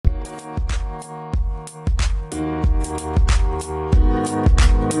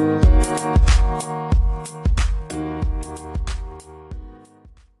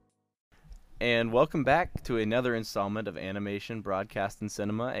and welcome back to another installment of Animation, Broadcast, and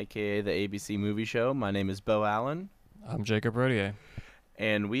Cinema, aka the ABC Movie Show. My name is Bo Allen, I'm Jacob Rodier.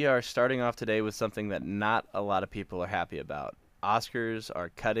 and we are starting off today with something that not a lot of people are happy about. Oscars are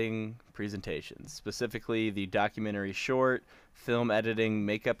cutting presentations, specifically the documentary short, film editing,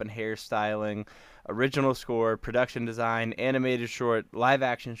 makeup and hairstyling, original score, production design, animated short, live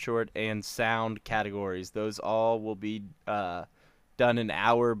action short, and sound categories. Those all will be done an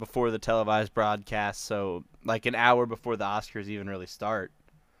hour before the televised broadcast, so like an hour before the Oscars even really start.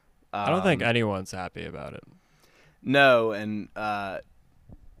 I don't think Um, anyone's happy about it. no, and the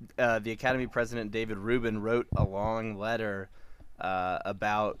Academy president David Rubin wrote a long letter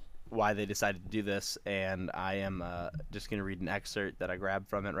about why they decided to do this, and I am just going to read an excerpt that I grabbed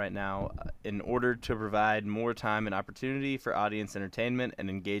from it right now. In order to provide more time and opportunity for audience entertainment and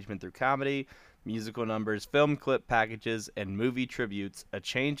engagement through comedy, musical numbers, film clip packages, and movie tributes, a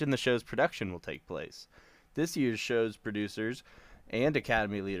change in the show's production will take place. This year's show's producers and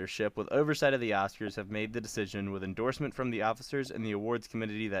Academy leadership, with oversight of the Oscars, have made the decision, with endorsement from the officers and the awards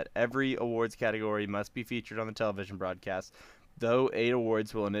committee, that every awards category must be featured on the television broadcast, though 8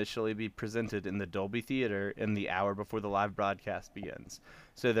 awards will initially be presented in the Dolby Theater in the hour before the live broadcast begins.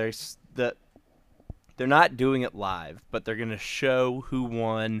 So they're not doing it live, but they're going to show who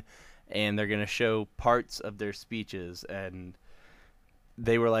won, and they're going to show parts of their speeches, and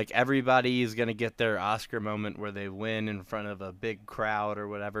they were like, everybody is going to get their Oscar moment where they win in front of a big crowd or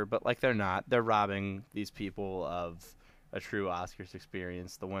whatever, but like they're not. They're robbing these people of a true Oscars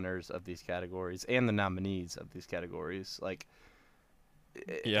experience, the winners of these categories and the nominees of these categories. Like,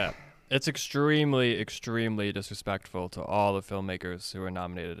 Yeah. It's extremely, extremely disrespectful to all the filmmakers who are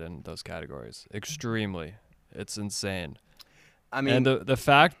nominated in those categories. Extremely. It's insane. I mean, And the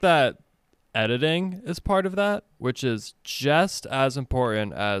fact that editing is part of that, which is just as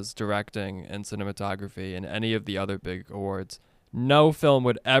important as directing and cinematography and any of the other big awards. No film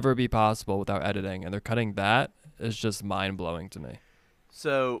would ever be possible without editing, and they're cutting that is just mind-blowing to me.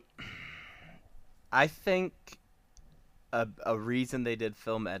 so I think a reason they did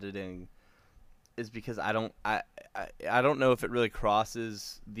film editing is because I don't know if it really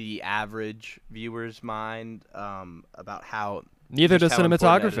crosses the average viewer's mind about how Neither does just how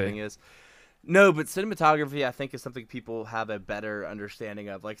important editing cinematography. is. No, but cinematography, I think, is something people have a better understanding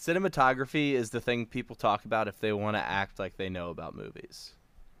of. Like, cinematography is the thing people talk about if they want to act like they know about movies.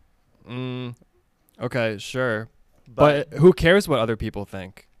 Okay, sure. But But who cares what other people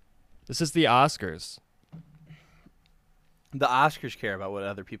think? This is the Oscars. the Oscars care about what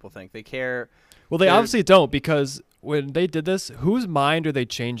other people think. They care. Well, they They're- obviously don't, because when they did this, whose mind are they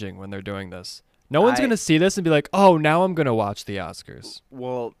changing when they're doing this? No one's I- going to see this and be like, oh, now I'm going to watch the Oscars.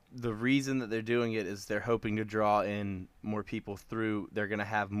 Well, the reason that they're doing it is they're hoping to draw in more people through. They're going to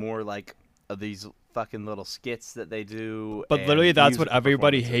have more, like, of these fucking little skits that they do. But and literally, that's what musical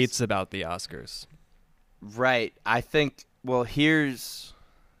everybody performances. hates about the Oscars. Right. I think, well, here's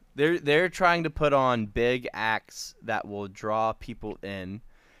they're trying to put on big acts that will draw people in,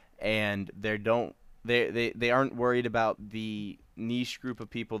 and they aren't worried about the niche group of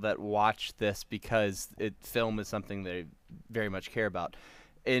people that watch this because film is something they very much care about.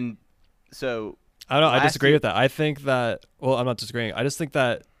 And so I don't know. I last disagree year- with that. I think that, well, I'm not disagreeing. I just think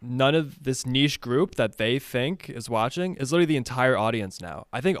that none of this niche group that they think is watching is literally the entire audience now.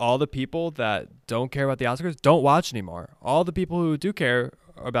 I think all the people that don't care about the Oscars don't watch anymore. All the people who do care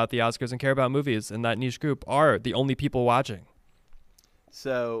about the Oscars and care about movies in that niche group are the only people watching.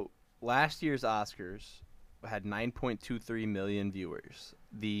 So last year's Oscars had 9.23 million viewers.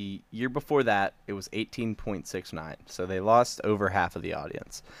 The year before that, it was 18.69. So they lost over half of the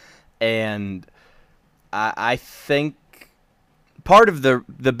audience. And I think part of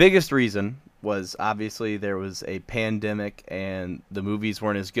the biggest reason was obviously there was a pandemic and the movies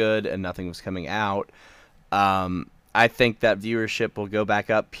weren't as good and nothing was coming out. I think that viewership will go back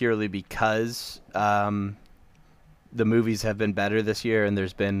up purely because the movies have been better this year and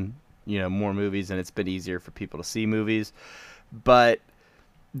there's been more movies and it's been easier for people to see movies. But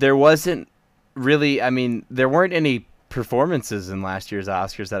there wasn't really, I mean, there weren't any performances in last year's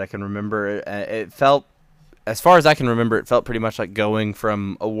Oscars that I can remember. It felt, as far as I can remember, it felt pretty much like going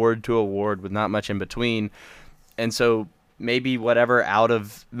from award to award with not much in between. And so maybe whatever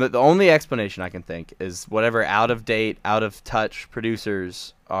the only explanation I can think is whatever out of date, out of touch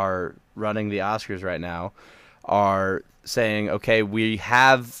producers are running the Oscars right now are saying, okay, we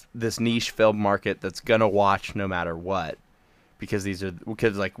have this niche film market that's gonna watch no matter what, because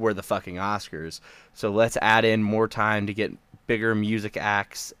we're the fucking Oscars. So let's add in more time to get bigger music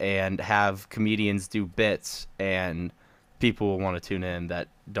acts and have comedians do bits and people will want to tune in that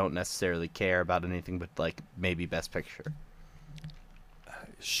don't necessarily care about anything but like maybe Best Picture.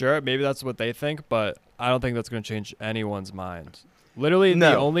 Sure, maybe that's what they think, but I don't think that's going to change anyone's mind. Literally,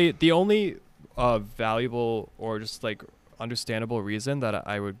 No. the only valuable or just like understandable reason that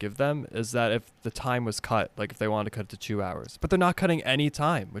I would give them is that if the time was cut, like if they wanted to cut it to 2 hours, but they're not cutting any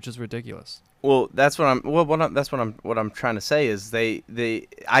time, which is ridiculous. Well, that's what I'm. Well, what I'm trying to say is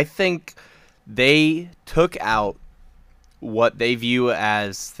I think they took out what they view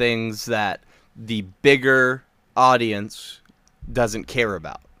as things that the bigger audience doesn't care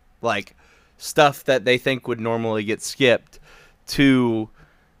about, like stuff that they think would normally get skipped. To,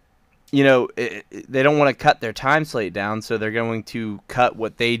 they don't want to cut their time slate down, so they're going to cut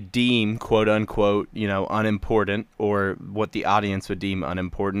what they deem, quote unquote, unimportant, or what the audience would deem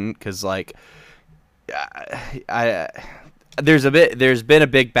unimportant. Because like, there's been a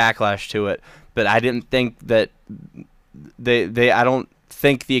big backlash to it, but I didn't think that I don't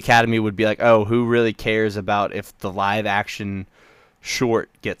think the Academy would be like, oh, who really cares about if the live action short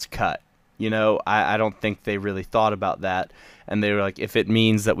gets cut? I don't think they really thought about that. And they were like, if it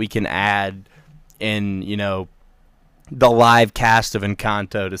means that we can add in, the live cast of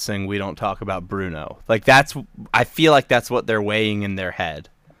Encanto to sing We Don't Talk About Bruno. Like I feel like that's what they're weighing in their head.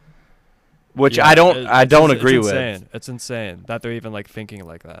 Which Yeah, I don't agree it's with. insane. It's insane that they're even like thinking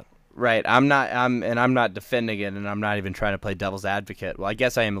like that. Right. I'm not defending it, and I'm not even trying to play devil's advocate. Well, I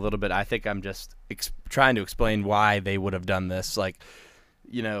guess I am a little bit. I think I'm just trying to explain why they would have done this. Like,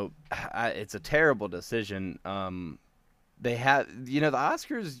 it's a terrible decision. They had, the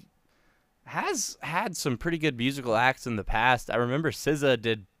Oscars has had some pretty good musical acts in the past. I remember SZA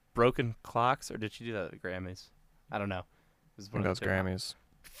did Broken Clocks, or did she do that at the Grammys? I don't know. It was one I of think the that was Grammys.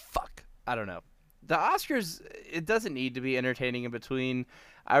 Fuck. I don't know. The Oscars, it doesn't need to be entertaining in between.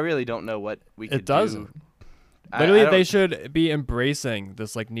 I really don't know what we could do. It doesn't. Literally, they should be embracing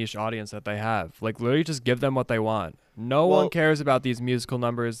this like niche audience that they have. Like, literally, just give them what they want. No one cares about these musical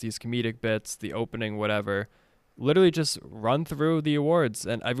numbers, these comedic bits, the opening, whatever. Literally, just run through the awards,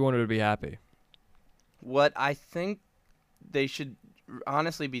 and everyone would be happy. What I think they should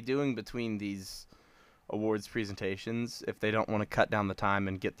honestly be doing between these awards presentations, if they don't want to cut down the time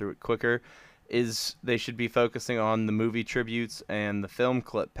and get through it quicker, is they should be focusing on the movie tributes and the film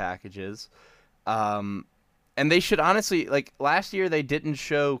clip packages. And they should honestly, like, last year they didn't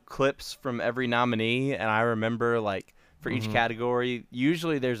show clips from every nominee, and I remember, like, for each category,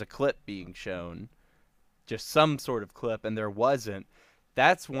 usually there's a clip being shown, just some sort of clip, and there wasn't.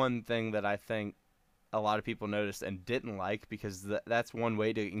 That's one thing that I think a lot of people noticed and didn't like, because that's one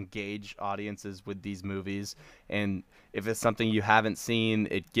way to engage audiences with these movies. And if it's something you haven't seen,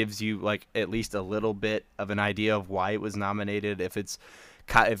 it gives you like at least a little bit of an idea of why it was nominated. If it's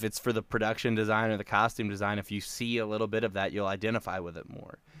for the production design or the costume design, if you see a little bit of that, you'll identify with it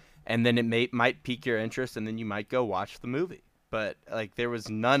more, and then it might pique your interest, and then you might go watch the movie. But like, there was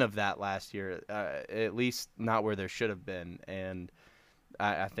none of that last year, at least not where there should have been, and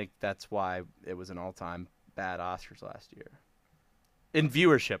I think that's why it was an all-time bad Oscars last year. In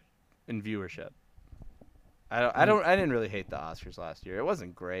viewership. I didn't really hate the Oscars last year. It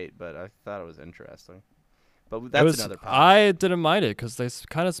wasn't great, but I thought it was interesting. But that's another problem. I didn't mind it because they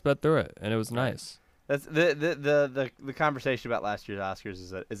kind of sped through it, and it was nice. That's the conversation about last year's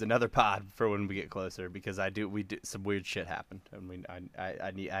Oscars is another pod for when we get closer, because some weird shit happened. I mean,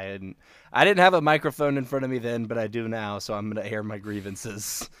 I didn't have a microphone in front of me then, but I do now, so I'm gonna air my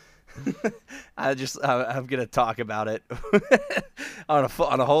grievances. I'm gonna talk about it on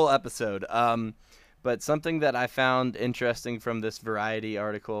a whole episode. But something that I found interesting from this Variety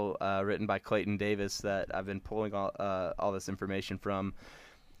article written by Clayton Davis that I've been pulling all this information from.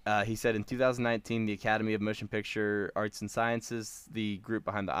 He said in 2019, the Academy of Motion Picture Arts and Sciences, the group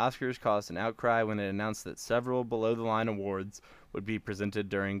behind the Oscars, caused an outcry when it announced that several below-the-line awards would be presented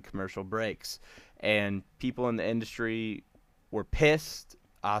during commercial breaks. And people in the industry were pissed.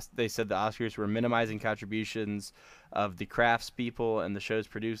 They said the Oscars were minimizing contributions of the craftspeople and the show's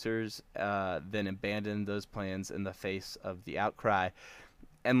producers, then abandoned those plans in the face of the outcry.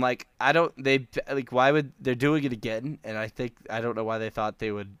 And like, why would they're doing it again? And I don't know why they thought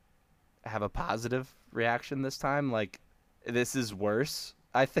they would have a positive reaction this time. Like, this is worse,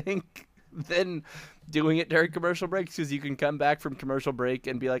 I think, than doing it during commercial breaks, because you can come back from commercial break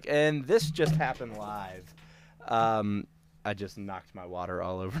and be like, and this just happened live. I just knocked my water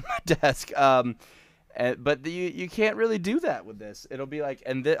all over my desk. But you can't really do that with this. It'll be like,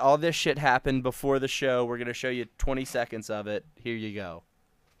 and all this shit happened before the show. We're gonna show you 20 seconds of it. Here you go.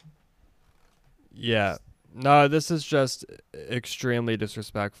 Yeah, No, this is just extremely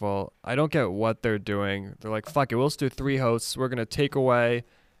disrespectful. I don't get what they're doing. They're like, fuck it, we'll just do 3 hosts. We're gonna take away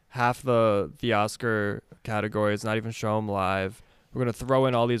half the Oscar categories, not even show them live. We're gonna throw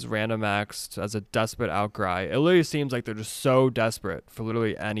in all these random acts as a desperate outcry. It literally seems like they're just so desperate for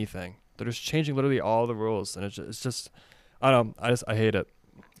literally anything. They're just changing literally all the rules, and it's just I don't know. I hate it.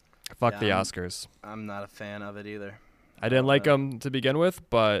 Fuck the Oscars. I'm not a fan of it either. I didn't like them to begin with,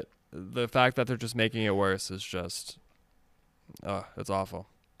 but the fact that they're just making it worse is just, it's awful.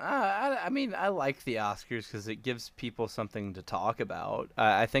 I mean, I like the Oscars because it gives people something to talk about.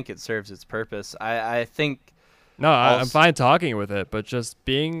 I think it serves its purpose. I think. No, I'm fine talking with it, but just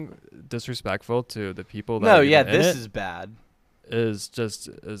being disrespectful to the people that. No, yeah, this is bad. Is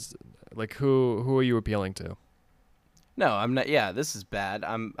like who are you appealing to? No, I'm not. Yeah, this is bad.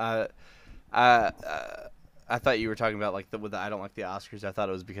 I thought you were talking about like with the I don't like the Oscars. I thought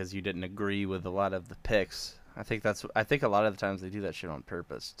it was because you didn't agree with a lot of the picks. I think a lot of the times they do that shit on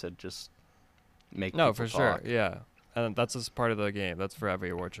purpose to just make people for talk. sure, yeah, and that's just part of the game. That's for every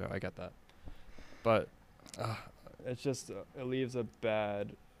award show. I get that, but it's just it leaves a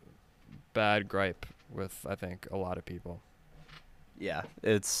bad gripe with I think a lot of people. Yeah,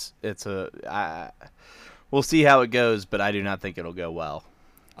 we'll see how it goes, but I do not think it'll go well.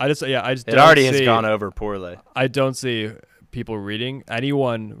 It already has gone over poorly. I don't see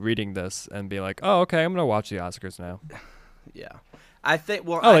anyone reading this and be like, oh, okay, I'm gonna watch the Oscars now. Yeah, I think.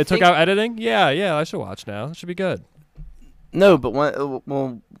 Well, they took out editing. Yeah, I should watch now. It should be good. No, but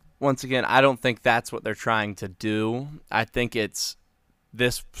once again, I don't think that's what they're trying to do. I think it's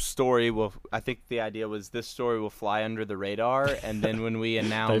this story will. I think the idea was this story will fly under the radar, and then when we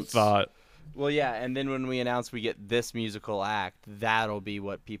announce, they thought. Well, yeah, and then when we announce we get this musical act, that'll be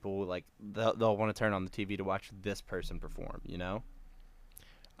what people will like. They'll want to turn on the TV to watch this person perform. You know.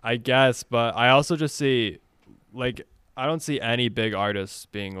 I guess, but I also just see, like, I don't see any big artists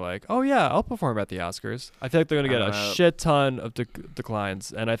being like, "Oh yeah, I'll perform at the Oscars." I feel like they're gonna get a shit ton of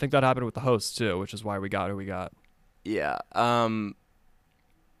declines, and I think that happened with the hosts too, which is why we got who we got. Yeah. I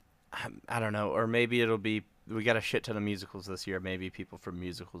don't know, or maybe it'll be. We got a shit ton of musicals this year. Maybe people from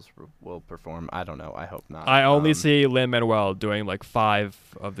musicals will perform. I don't know. I hope not. I only see Lin-Manuel doing like 5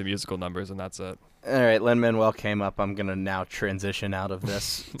 of the musical numbers, and that's it. All right, Lin-Manuel came up. I'm going to now transition out of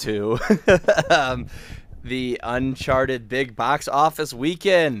this to the Uncharted big box office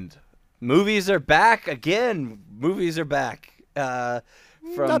weekend. Movies are back again. Movies are back. From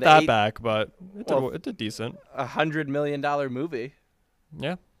not that back, but it did decent. $100 million movie.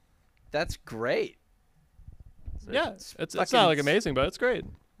 Yeah. That's great. Yeah, it's not like amazing, but it's great.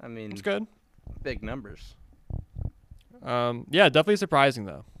 I mean, it's good. Big numbers. Yeah, definitely surprising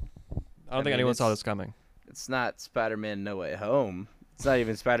though. I don't think anyone saw this coming. It's not Spider-Man No Way Home. It's not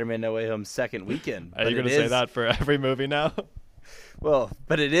even Spider-Man No Way Home's second weekend. Are you going to say that for every movie now? Well,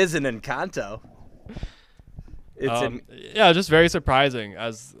 but it is an Encanto. Yeah, just very surprising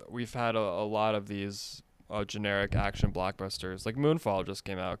as we've had a lot of these generic action blockbusters. Like Moonfall just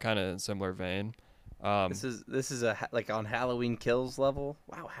came out, kind of in similar vein. This is a like on Halloween Kills level.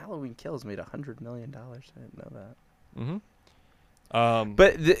 Wow, Halloween Kills made $100 million. I didn't know that.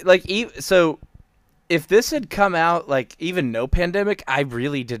 But so, if this had come out like even no pandemic, I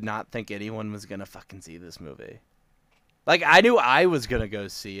really did not think anyone was gonna fucking see this movie. Like I knew I was gonna go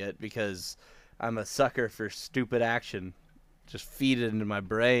see it because I'm a sucker for stupid action. Just feed it into my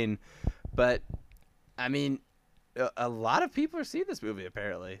brain. But I mean, a lot of people are seeing this movie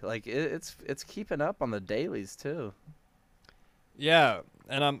apparently. Like it's keeping up on the dailies too. Yeah,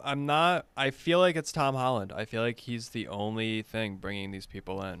 and I'm not. I feel like it's Tom Holland. I feel like he's the only thing bringing these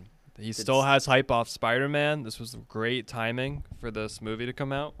people in. He still has hype off Spider-Man. This was great timing for this movie to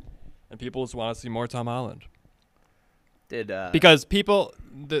come out, and people just want to see more Tom Holland. Because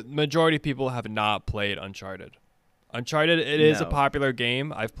the majority of people have not played Uncharted. Uncharted, it is a popular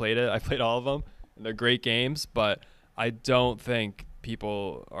game. I've played it. I've played all of them. And they're great games, but I don't think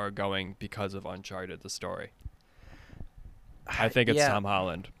people are going because of Uncharted, the story. I think it's Tom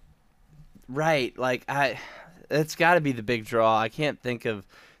Holland. Right. Like, it's got to be the big draw. I can't think of...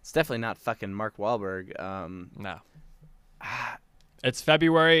 It's definitely not fucking Mark Wahlberg. No. It's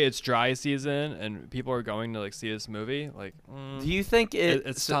February. It's dry season, and people are going to like see this movie. Like, do you think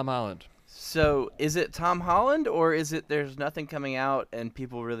it's Tom Holland? So is it Tom Holland, or is it there's nothing coming out and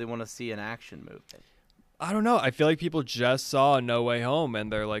people really want to see an action movie? I don't know. I feel like people just saw No Way Home,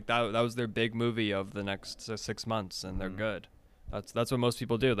 and they're like that was their big movie of the next 6 months, and they're good. That's what most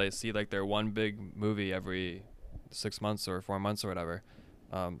people do. They see like their one big movie every 6 months or 4 months or whatever.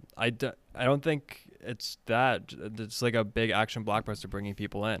 I don't think it's that. It's like a big action blockbuster bringing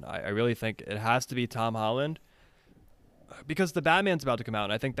people in. I really think it has to be Tom Holland because the Batman's about to come out,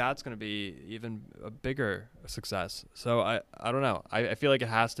 and I think that's going to be even a bigger success. So I don't know. I feel like it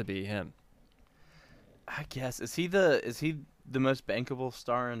has to be him. I guess is he the most bankable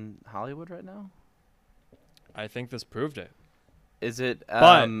star in Hollywood right now? I think this proved it. Is it?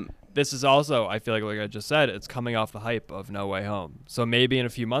 But this is also, I feel like I just said, it's coming off the hype of No Way Home. So maybe in a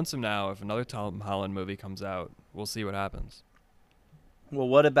few months from now, if another Tom Holland movie comes out, we'll see what happens. Well,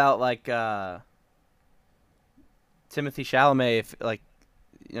 what about like Timothy Chalamet? If like,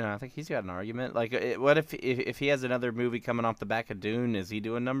 I think he's got an argument. Like, what if he has another movie coming off the back of Dune? Is he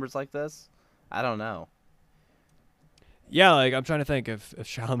doing numbers like this? I don't know. Yeah, like I'm trying to think if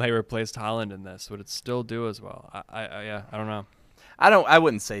Chalamet replaced Holland in this, would it still do as well? I don't know. I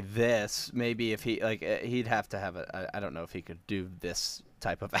wouldn't say this. Maybe if he he'd have to have I don't know if he could do this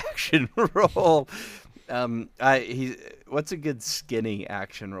type of action role. What's a good skinny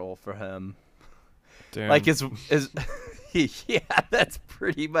action role for him? Damn. Like is yeah, that's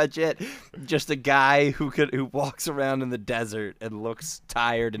pretty much it. Just a guy who walks around in the desert and looks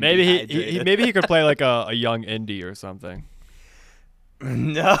tired and maybe dehydrated. maybe he could play like a young Indy or something.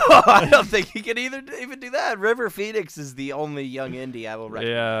 No, I don't think he can even do that. River Phoenix is the only young Indy I will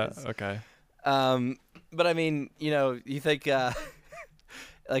recognize. Yeah, okay. But I mean, you think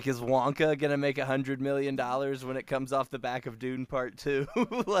like is Wonka gonna make $100 million when it comes off the back of Dune Part 2?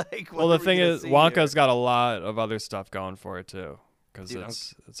 Like, well, the thing is, Wonka's got a lot of other stuff going for it too,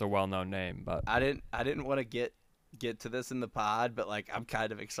 because it's a well-known name. But I didn't want to get to this in the pod, but like I'm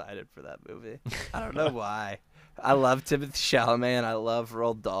kind of excited for that movie. I don't know why. I love Timothée Chalamet and I love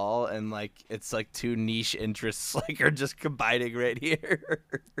Roald Dahl, and like it's like two niche interests like are just combining right here.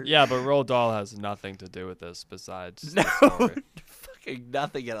 Yeah, but Roald Dahl has nothing to do with this besides no, the story. Fucking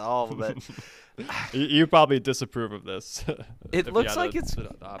nothing at all. But you probably disapprove of this. It looks like it's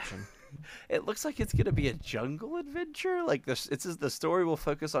the option. It looks like it's gonna be a jungle adventure. Like this, the story will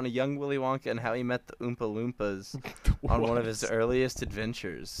focus on a young Willy Wonka and how he met the Oompa Loompas on one of his earliest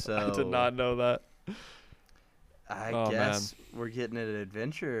adventures. So I did not know that. I guess we're getting an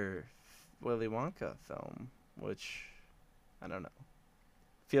adventure Willy Wonka film, which I don't know.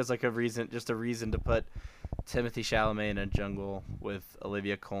 Feels like a reason to put Timothée Chalamet in a jungle with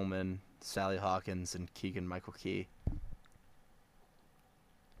Olivia Colman, Sally Hawkins, and Keegan-Michael Key.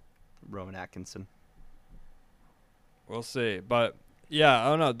 Rowan Atkinson. We'll see. But yeah, I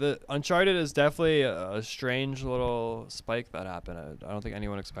don't know. The Uncharted is definitely a strange little spike that happened. I don't think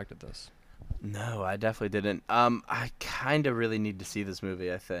anyone expected this. No, I definitely didn't. I kind of really need to see this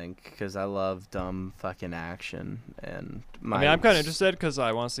movie, I think, because I love dumb fucking action. And I'm kind of interested because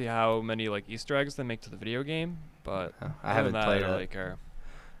I want to see how many like Easter eggs they make to the video game. But I haven't played I don't it. really care.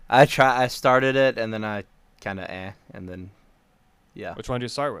 I started it and then I kind of and then yeah. Which one do you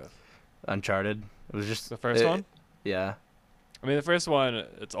start with? Uncharted. It was just the first one. Yeah. I mean, the first one,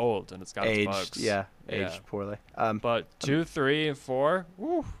 it's old and it's got its bugs. Yeah, aged poorly. But 2, 3, and 4,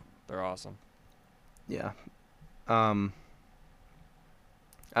 woo, they're awesome. Yeah. I don't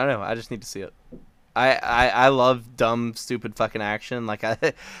know. I just need to see it. I love dumb, stupid fucking action. Like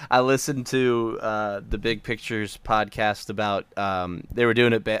I listened to the Big Pictures podcast about they were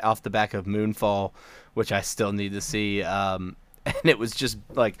doing it off the back of Moonfall, which I still need to see. And it was just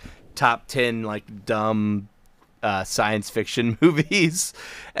like top 10 like dumb science fiction movies,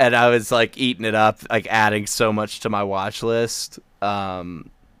 and I was like eating it up, like adding so much to my watch list.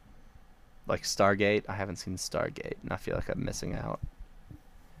 Like Stargate. I haven't seen Stargate, and I feel like I'm missing out.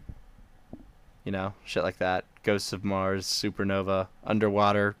 Shit like that. Ghosts of Mars, Supernova,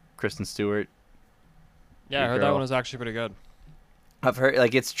 Underwater, Kristen Stewart. Yeah, I heard that one was actually pretty good. I've heard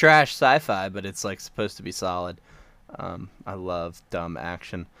like it's trash sci-fi, but it's like supposed to be solid. I love dumb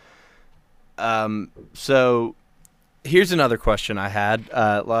action. So here's another question I had.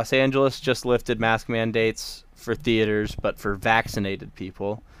 Los Angeles just lifted mask mandates for theaters, but for vaccinated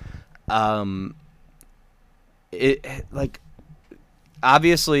people.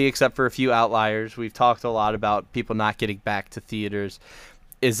 Obviously, except for a few outliers, we've talked a lot about people not getting back to theaters.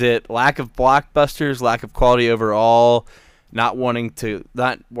 Is it lack of blockbusters, lack of quality overall, not wanting to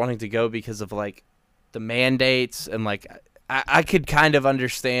go because of like the mandates? And like I could kind of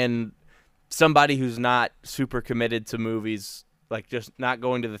understand somebody who's not super committed to movies, like just not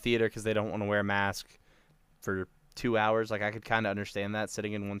going to the theater because they don't want to wear a mask for 2 hours. Like I could kind of understand that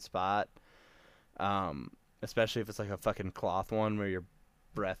sitting in one spot, especially if it's like a fucking cloth one where your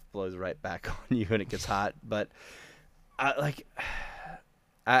breath blows right back on you and it gets hot. But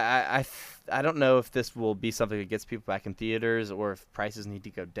I don't know if this will be something that gets people back in theaters, or if prices need to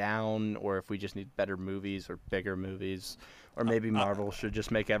go down, or if we just need better movies or bigger movies, or maybe Marvel should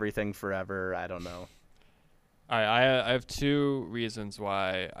just make everything forever. I don't know. All right, I have two reasons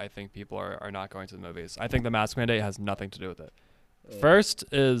why I think people are not going to the movies. I think the mask mandate has nothing to do with it. First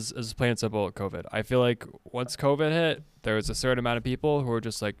is plain and simple COVID. I feel like once COVID hit, there was a certain amount of people who were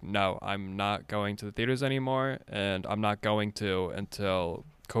just like, no, I'm not going to the theaters anymore, and I'm not going to until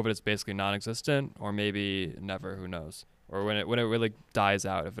COVID is basically non-existent, or maybe never, who knows, or when it really dies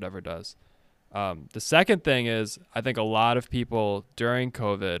out, if it ever does. The second thing is, I think a lot of people during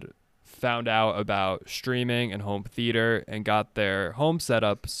COVID found out about streaming and home theater and got their home set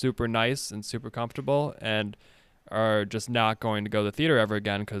up super nice and super comfortable, and are just not going to go to the theater ever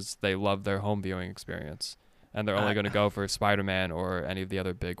again because they love their home viewing experience, and they're only going to go for Spider-Man or any of the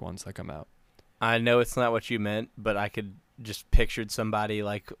other big ones that come out. I know it's not what you meant, but I could just pictured somebody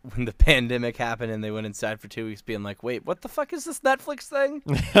like when the pandemic happened and they went inside for 2 weeks being like, wait, what the fuck is this Netflix thing?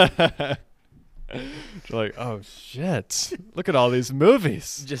 You're like, oh shit, look at all these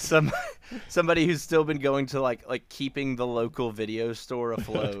movies. Just somebody who's still been going to like keeping the local video store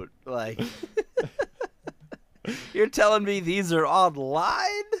afloat. Like, you're telling me these are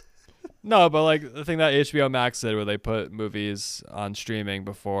online? No, but like the thing that HBO Max did, where they put movies on streaming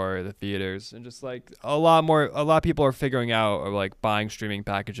before the theaters, and just like a lot of people are figuring out, or like buying streaming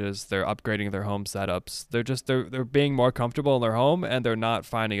packages. They're upgrading their home setups. They're being more comfortable in their home, and they're not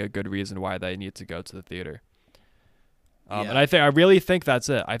finding a good reason why they need to go to the theater. And I really think that's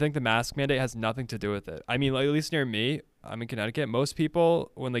it. I think the mask mandate has nothing to do with it. I mean, like, at least near me, I'm in Connecticut. Most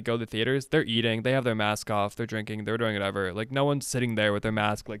people, when they go to the theaters, they're eating, they have their mask off, they're drinking, they're doing whatever. Like, no one's sitting there with their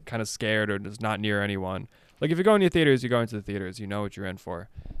mask, like, kind of scared or just not near anyone. Like, if you're going to the theaters, you're going to the theaters. You know what you're in for.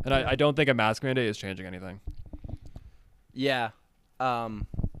 And I don't think a mask mandate is changing anything. Yeah. I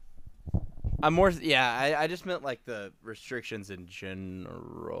just meant like the restrictions in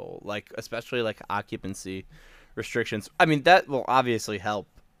general, like especially like occupancy restrictions. I mean, that will obviously help.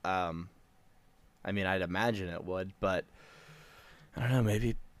 I mean, I'd imagine it would, but I don't know,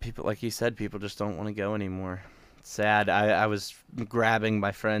 maybe people, like you said, people just don't want to go anymore. It's sad. I was grabbing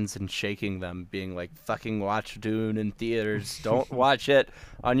my friends and shaking them, being like, fucking watch Dune in theaters. Don't watch it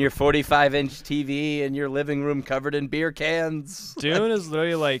on your 45-inch TV in your living room covered in beer cans. Dune is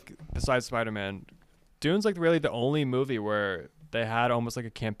literally like, besides Spider-Man, Dune's like really the only movie where they had almost like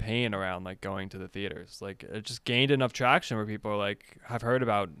a campaign around like going to the theaters. Like, it just gained enough traction where people are like, have heard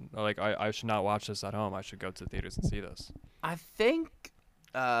about, like, I should not watch this at home. I should go to the theaters and see this. I think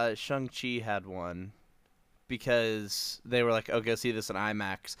Shang-Chi had one because they were like, oh, go see this in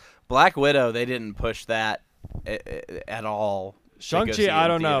IMAX. Black Widow, they didn't push that at all. Shang-Chi, I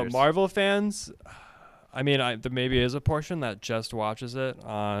don't know. Marvel fans, I mean, there maybe is a portion that just watches it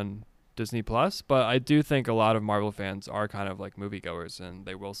on Disney Plus, but I do think a lot of Marvel fans are kind of like moviegoers, and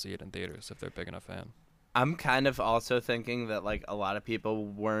they will see it in theaters if they're a big enough fan. I'm kind of also thinking that like a lot of people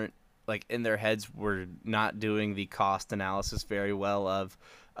weren't, like, in their heads were not doing the cost analysis very well of,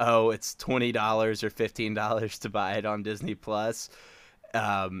 oh, it's $20 or $15 to buy it on Disney Plus.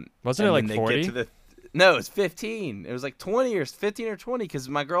 Wasn't it like 40? No, it's 15. It was like 20 or 15 or 20 because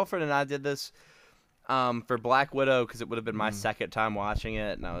my girlfriend and I did this for Black Widow because it would have been my second time watching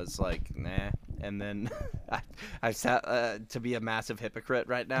it, and I was like, nah. And then I sat to be a massive hypocrite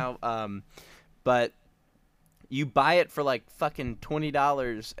right now, but you buy it for like fucking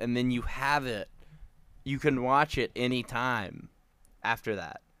 $20, and then you have it. You can watch it anytime after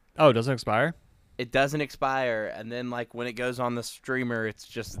that. Oh, it doesn't expire? It doesn't expire, and then like when it goes on the streamer, it's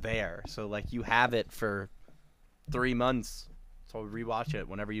just there. So like you have it for 3 months. So rewatch it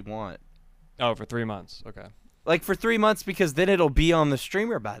whenever you want. Oh, for 3 months. Okay. Like for 3 months, because then it'll be on the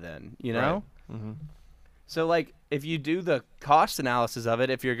streamer by then, you know? Right. Mm-hmm. So like if you do the cost analysis of it,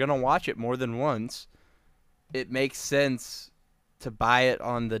 if you're going to watch it more than once, it makes sense to buy it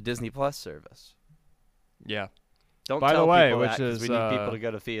on the Disney Plus service. Yeah. Don't By tell the way, people which that, 'cause is, we need people to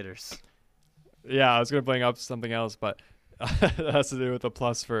go to theaters. Yeah, I was going to bring up something else, but that has to do with the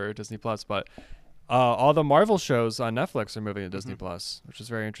Plus for Disney Plus. But all the Marvel shows on Netflix are moving to Disney Plus, which is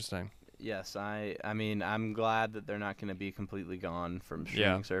very interesting. Yes, I mean, I'm glad that they're not going to be completely gone from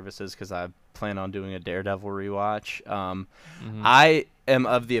streaming services because I plan on doing a Daredevil rewatch. I am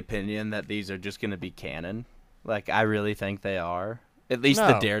of the opinion that these are just going to be canon. Like, I really think they are. At least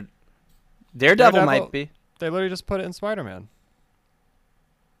the Daredevil might be. They literally just put it in Spider-Man.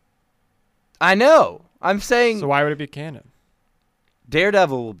 I know. I'm saying. So why would it be canon?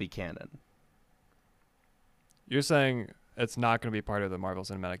 Daredevil will be canon. You're saying it's not going to be part of the Marvel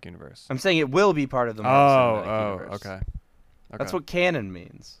Cinematic Universe. I'm saying it will be part of the Marvel Cinematic Universe. Okay. That's what canon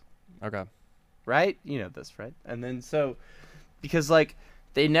means. Okay. Right? You know this, right? And then so because like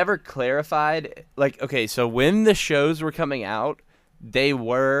they never clarified like okay, so when the shows were coming out, they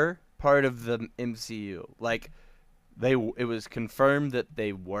were part of the MCU. Like it was confirmed that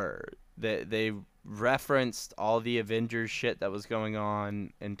they were. They referenced all the Avengers shit that was going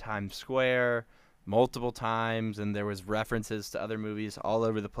on in Times Square multiple times, and there was references to other movies all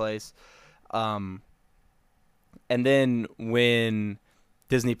over the place. And then when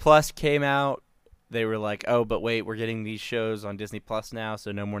Disney Plus came out, they were like, oh, but wait, we're getting these shows on Disney Plus now,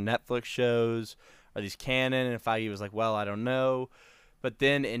 so no more Netflix shows. Are these canon? And Feige was like, well, I don't know. But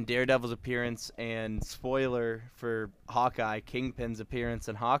then in Daredevil's appearance and spoiler for Hawkeye, Kingpin's appearance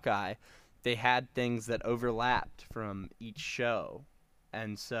in Hawkeye, they had things that overlapped from each show.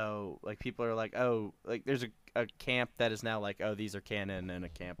 And so like people are like, oh, like there's a camp that is now like, oh, these are canon, and a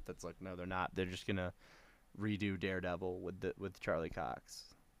camp that's like, no, they're not. They're just gonna redo Daredevil with Charlie Cox.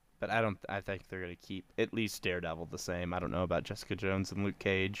 But I think they're gonna keep at least Daredevil the same. I don't know about Jessica Jones and Luke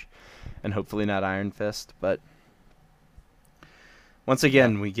Cage, and hopefully not Iron Fist, but once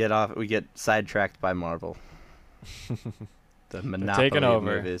again, we get sidetracked by Marvel. The monopoly taking of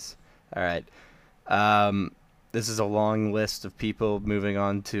over. movies. All right. This is a long list of people moving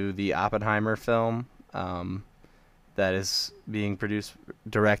on to the Oppenheimer film that is being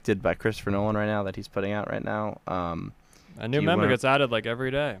directed by Christopher Nolan right now, that he's putting out right now. A new member gets added like every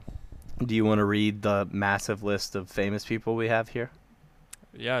day. Do you want to read the massive list of famous people we have here?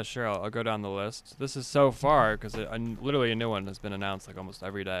 Yeah, sure. I'll go down the list. This is so far because literally a new one has been announced like almost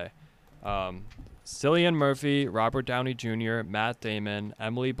every day. Cillian Murphy, Robert Downey Jr., Matt Damon,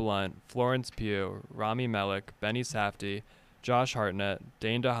 Emily Blunt, Florence Pugh, Rami Malek, Benny Safdie, Josh Hartnett,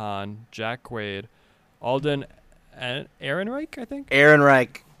 Dane DeHaan, Jack Quaid, Alden Ehrenreich, I think?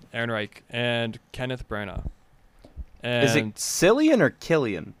 Ehrenreich, and Kenneth Branagh. is it Cillian or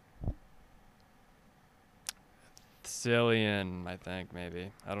Killian? Cillian, I think,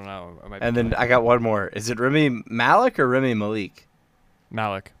 maybe. I don't know. And then I got one more. Is it Rami Malek or Rami Malik?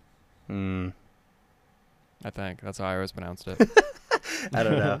 Malek. I think. That's how I always pronounced it. I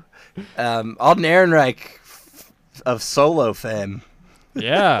don't know. Alden Ehrenreich of Solo fame.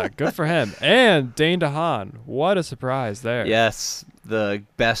 Yeah, good for him. And Dane DeHaan. What a surprise there. Yes, the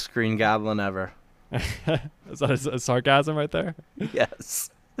best Green Goblin ever. Is that a sarcasm right there? Yes.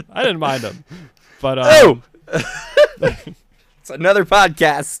 I didn't mind him. But oh! It's another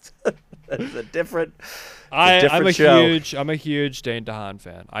podcast. It's a different I'm a show. huge Dane DeHaan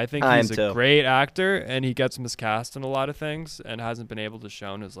fan. I think he's a great actor, and he gets miscast in a lot of things and hasn't been able to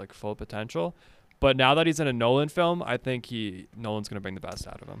show his like full potential. But now that he's in a Nolan film, I think Nolan's going to bring the best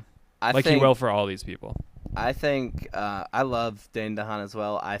out of him. He will for all these people. I think I love Dane DeHaan as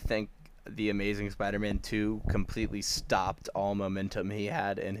well. I think The Amazing Spider-Man 2 completely stopped all momentum he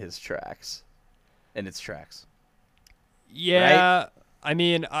had in its tracks. Yeah, right? I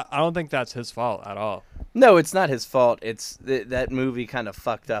mean, I don't think that's his fault at all. No, it's not his fault. It's that movie kind of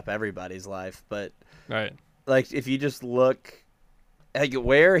fucked up everybody's life. But right, like if you just look, like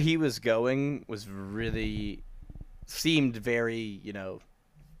where he was going was seemed very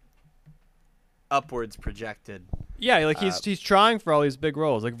upwards projected. Yeah, like he's trying for all these big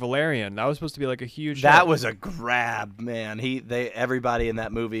roles, like Valerian. That was supposed to be like a huge. That hit. was a grab, man. Everybody in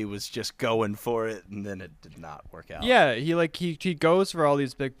that movie was just going for it, and then it did not work out. Yeah, he goes for all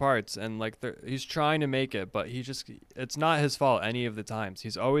these big parts, and like he's trying to make it, but it's not his fault any of the times.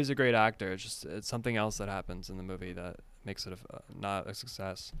 He's always a great actor. It's something else that happens in the movie that makes it not a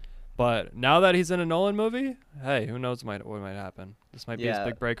success. But now that he's in a Nolan movie, hey, who knows what might happen? This might be his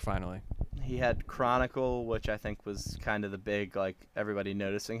big break finally. He had Chronicle, which I think was kind of the big, like, everybody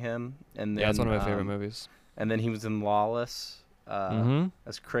noticing him. And then, yeah, it's one of my favorite movies. And then he was in Lawless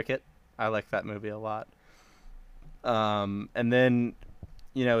as Cricket. I like that movie a lot. And then,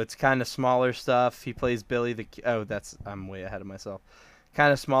 it's kind of smaller stuff. He plays Billy the... Oh, I'm way ahead of myself.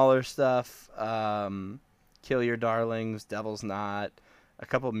 Kind of smaller stuff. Kill Your Darlings, Devil's Knot, a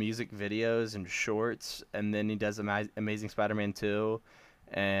couple of music videos and shorts, and then he does Amazing Spider-Man 2,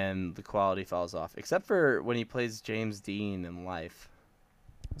 and the quality falls off, except for when he plays James Dean in Life.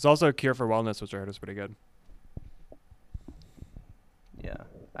 There's also Cure for Wellness, which I heard is pretty good. Yeah,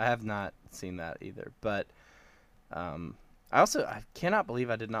 I have not seen that either, but I cannot believe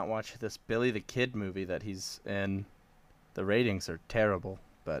I did not watch this Billy the Kid movie that he's in. The ratings are terrible,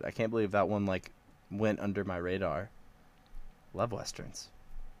 but I can't believe that one went under my radar. Love westerns.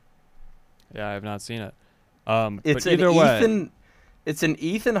 Yeah, I have not seen it. It's but either way, it's an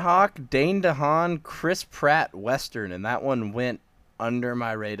Ethan Hawke, Dane DeHaan, Chris Pratt western, and that one went under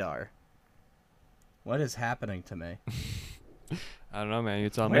my radar. What is happening to me? I don't know, man. You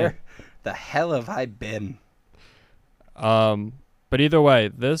tell me. Where the hell have I been? But either way,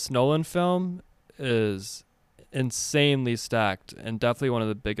 this Nolan film is insanely stacked and definitely one of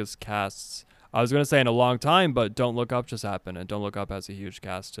the biggest casts. I was gonna say in a long time, but Don't Look Up just happened, and Don't Look Up has a huge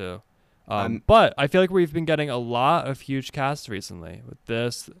cast too. But I feel like we've been getting a lot of huge casts recently with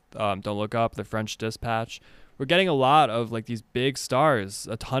this. Don't Look Up, The French Dispatch. We're getting a lot of like these big stars,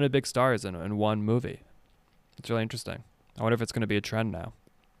 a ton of big stars in one movie. It's really interesting. I wonder if it's gonna be a trend now.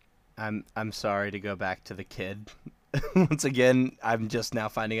 I'm sorry to go back to The Kid. Once again, I'm just now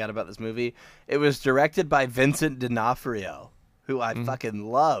finding out about this movie. It was directed by Vincent D'Onofrio, who I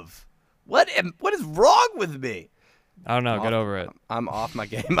fucking love. What is wrong with me? I don't know. Get over it. I'm off my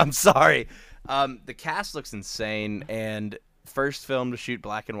game. I'm sorry. The cast looks insane, and first film to shoot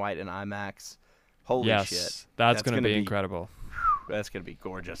black and white in IMAX. Holy shit. That's going to be incredible. That's going to be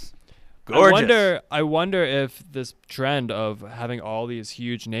gorgeous. Gorgeous. I wonder if this trend of having all these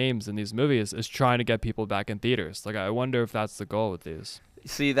huge names in these movies is trying to get people back in theaters. Like, I wonder if that's the goal with these.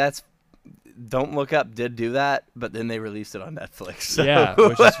 See, Don't Look Up did do that, but then they released it on Netflix. So. Yeah,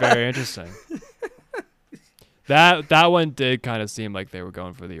 which is very interesting. That one did kind of seem like they were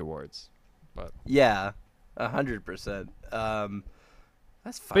going for the awards, but yeah, 100%.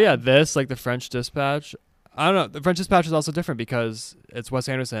 That's fine. But yeah, this like The French Dispatch. I don't know. The French Dispatch is also different because it's Wes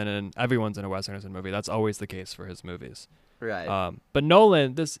Anderson, and everyone's in a Wes Anderson movie. That's always the case for his movies. Right. But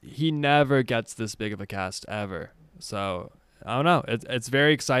Nolan, he never gets this big of a cast ever. So I don't know. It's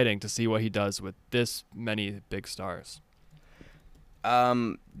very exciting to see what he does with this many big stars.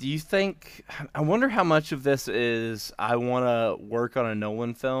 Do you think? I wonder how much of this is I want to work on a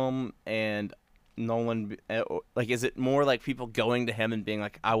Nolan film, and Nolan, like, is it more like people going to him and being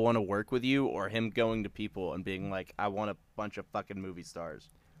like, I want to work with you, or him going to people and being like, I want a bunch of fucking movie stars?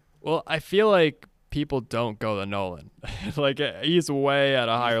 Well, I feel like people don't go to Nolan. Like, he's way at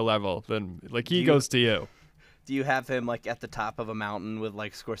a higher level than, like, he goes to you. Do you have him, like, at the top of a mountain with,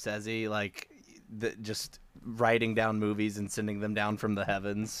 like, Scorsese, like, just writing down movies and sending them down from the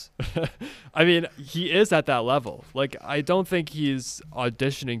heavens? I mean, he is at that level. Like, I don't think he's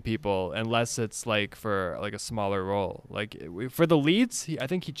auditioning people unless it's like for like a smaller role. Like for the leads, I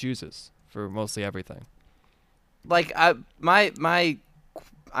think he chooses for mostly everything. Like I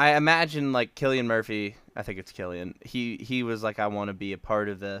imagine like Cillian Murphy. I think it's Cillian. He was like, I want to be a part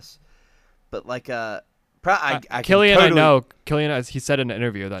of this, but like Cillian, I know. Cillian, he said in an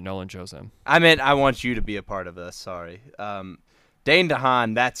interview that Nolan chose him. I meant I want you to be a part of this. Sorry. Dane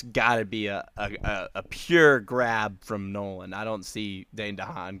DeHaan, that's got to be a pure grab from Nolan. I don't see Dane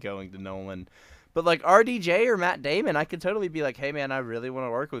DeHaan going to Nolan. But like RDJ or Matt Damon, I could totally be like, hey, man, I really want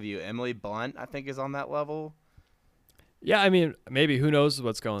to work with you. Emily Blunt, I think, is on that level. Yeah, I mean, maybe. Who knows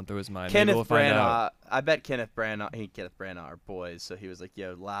what's going through his mind. Kenneth we'll find out. I bet Kenneth Branagh are boys, so he was like,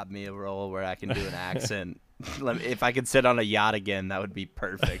 yo, lob me a role where I can do an accent. If I could sit on a yacht again, that would be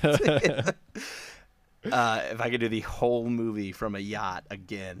perfect. If I could do the whole movie from a yacht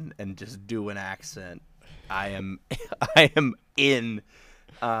again and just do an accent, I am in.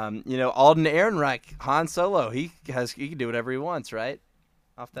 Alden Ehrenreich, Han Solo, he can do whatever he wants, right?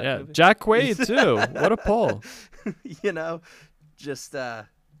 Off that movie. Jack Quaid too. What a pull. Just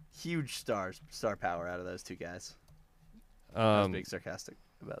huge star power out of those two guys. I was being sarcastic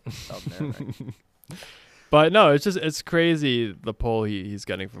about Alden Ehrenreich. But no, it's crazy the pull he's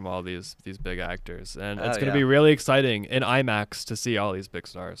getting from all these big actors, and it's going to be really exciting in IMAX to see all these big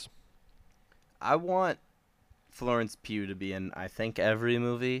stars. I want Florence Pugh to be in, I think, every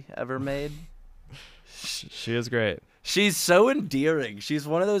movie ever made. She is great. She's so endearing. She's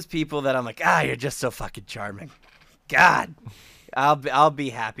one of those people that I'm like, you're just so fucking charming. God, I'll be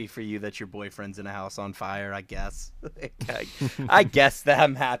happy for you that your boyfriend's in a house on fire. I guess. I guess that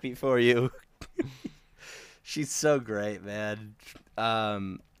I'm happy for you. She's so great, man.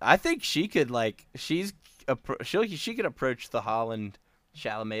 I think she could she could approach the Holland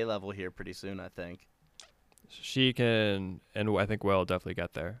Chalamet level here pretty soon. I think she can, and I think we'll definitely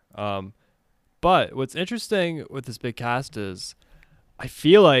get there. But what's interesting with this big cast is I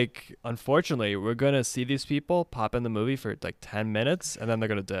feel like, unfortunately, we're going to see these people pop in the movie for like 10 minutes and then they're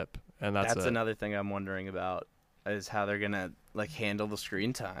going to dip. And that's another thing I'm wondering about is how they're going to like handle the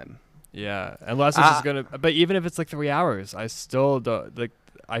screen time. Yeah. Unless it's just going to, but even if it's like 3 hours, I still don't, like,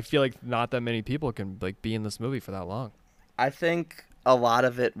 I feel like not that many people can like be in this movie for that long. I think a lot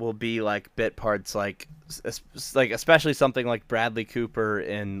of it will be like bit parts, like especially something like Bradley Cooper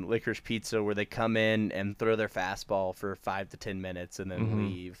in Licorice Pizza, where they come in and throw their fastball for 5 to 10 minutes and then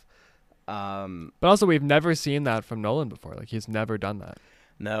leave. But also, we've never seen that from Nolan before. Like, he's never done that.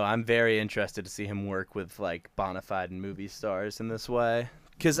 No, I'm very interested to see him work with like bona fide movie stars in this way.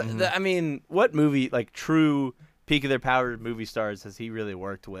 Because I mean, what movie like true peak of their power movie stars has he really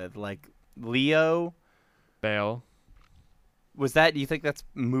worked with? Like Leo, Bale. was that? Do you think that's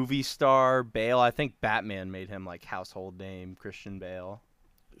movie star Bale? I think Batman made him like household name Christian Bale.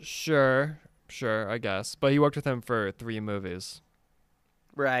 Sure, I guess. But he worked with him for 3 movies.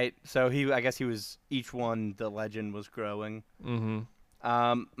 Right. So I guess he was each one. The legend was growing. Mm-hmm.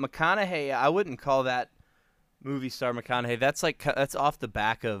 McConaughey, I wouldn't call that movie star McConaughey. That's off the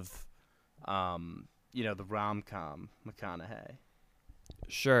back of, the rom-com McConaughey.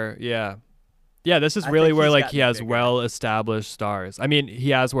 Sure, yeah. Yeah, this is I really think where he's like he gotten has bigger. well-established stars. I mean,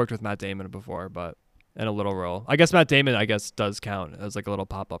 he has worked with Matt Damon before, but in a little role. I guess Matt Damon, does count as like a little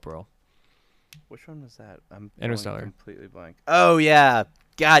pop-up role. Which one was that? I'm Interstellar. going completely blank. Oh yeah,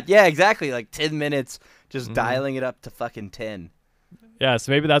 God, yeah, exactly. Like 10 minutes, just dialing it up to fucking 10. Yeah,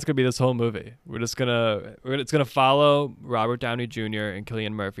 so maybe that's gonna be this whole movie. It's gonna follow Robert Downey Jr. and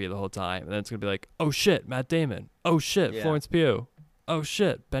Cillian Murphy the whole time, and then it's gonna be like, oh shit, Matt Damon. Oh shit, Yeah. Florence Pugh. Oh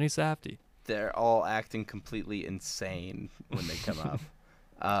shit, Benny Safdie. They're all acting completely insane when they come up.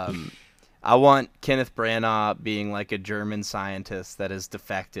 I want Kenneth Branagh being like a German scientist that is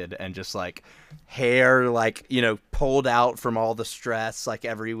defected and just like hair like, pulled out from all the stress like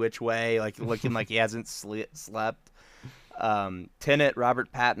every which way, like looking like he hasn't slept. Tenet,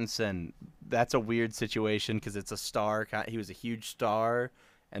 Robert Pattinson, that's a weird situation because it's a star. He was a huge star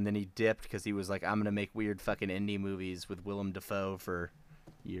and then he dipped because he was like, I'm going to make weird fucking indie movies with Willem Dafoe for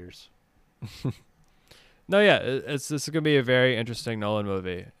years. No, yeah, this is gonna be a very interesting Nolan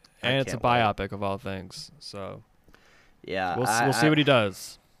movie, and it's a can't wait. biopic of all things. So Yeah, we'll see what he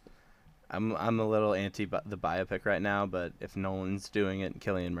does. I'm a little anti the biopic right now, but if Nolan's doing it and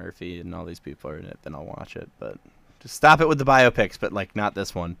Cillian Murphy and all these people are in it, then I'll watch it. But just stop it with the biopics, but like not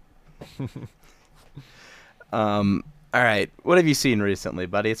this one. All right, what have you seen recently,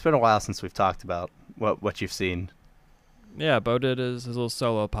 buddy? It's been a while since we've talked about what you've seen. Yeah, Bo did his little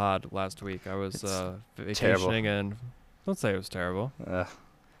solo pod last week. I was vacationing, and don't say it was terrible.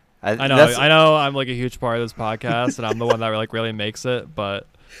 I know. I'm like a huge part of this podcast, and I'm the one that like really makes it. But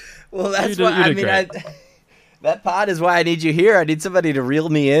well, that's why I mean, that pod is why I need you here. I need somebody to reel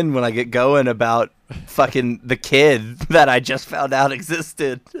me in when I get going about fucking the kid that I just found out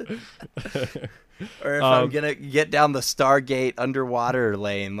existed. Or if I'm gonna get down the Stargate underwater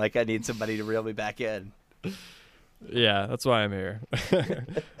lane, like I need somebody to reel me back in. Yeah, that's why I'm here.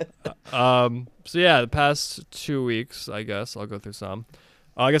 So yeah, the past 2 weeks, I guess I'll go through some.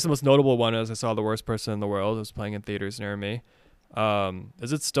 I guess the most notable one is I saw The Worst Person in the World. It was playing in theaters near me.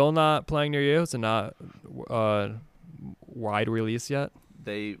 Is it still not playing near you? Is it not wide release yet?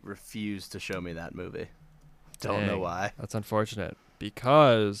 They refuse to show me that movie. Don't know why. That's unfortunate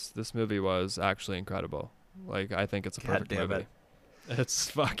because this movie was actually incredible. Like I think it's a perfect movie. It's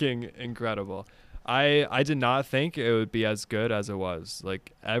fucking incredible. I did not think it would be as good as it was.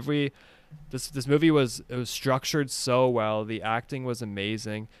 Like this movie was structured so well. The acting was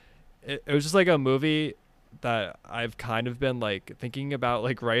amazing. It was just like a movie that I've kind of been like thinking about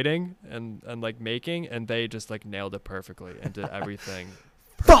like writing and like making, and they just like nailed it perfectly and did everything.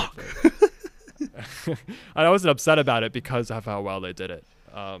 Fuck. I wasn't upset about it because of how well they did it.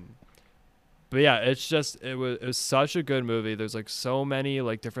 But yeah, it was such a good movie. There's like so many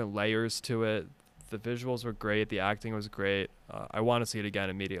like different layers to it. The visuals were great. The acting was great. I want to see it again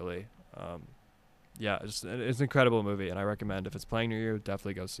immediately. Yeah, it's an incredible movie, and I recommend if it's playing near you,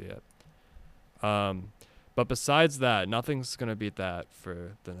 definitely go see it. But besides that, nothing's gonna beat that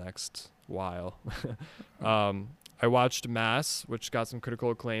for the next while. I watched Mass, which got some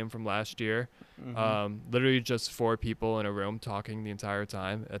critical acclaim from last year. Literally just 4 people in a room talking the entire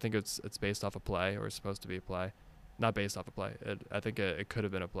time. I think it's based off a play, or it's supposed to be a play. Not based off a play. I think it could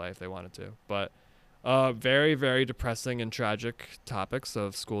have been a play if they wanted to. But very, very depressing and tragic topics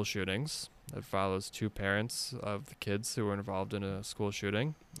of school shootings. It follows 2 parents of the kids who were involved in a school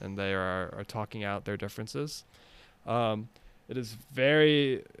shooting, and they are talking out their differences. It is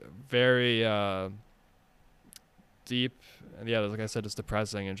very, very deep, and yeah, like I said, it's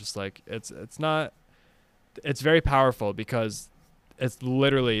depressing, and just like it's very powerful because it's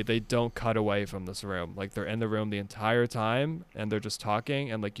literally they don't cut away from this room. Like they're in the room the entire time, and they're just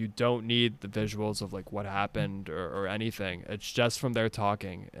talking, and like you don't need the visuals of like what happened or anything. It's just from their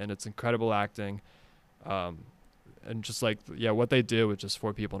talking, and it's incredible acting, and just like what they do with just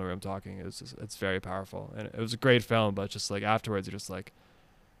 4 people in a room talking it's very powerful, and it was a great film. But just like afterwards, you're just like,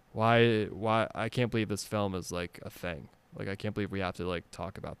 why I can't believe this film is like a thing. Like I can't believe we have to like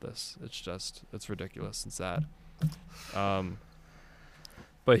talk about this. It's ridiculous and sad.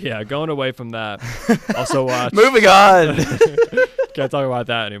 But yeah, going away from that, also watch. Moving on. Can't talk about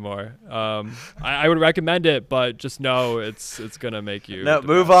that anymore. I would recommend it, but just know it's gonna make you. No,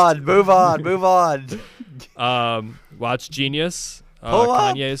 depressed. move on. Watch Genius, Pull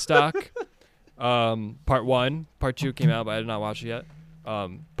up. Kanye's stock. Part 1, part 2 came out, but I did not watch it yet.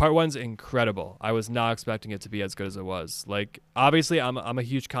 Part 1's incredible. I was not expecting it to be as good as it was. Like, obviously, I'm a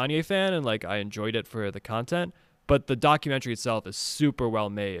huge Kanye fan, and like I enjoyed it for the content, but the documentary itself is super well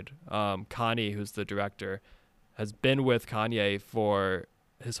made. Kanye, who's the director, has been with Kanye for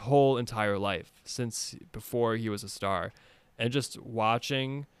his whole entire life, since before he was a star. And just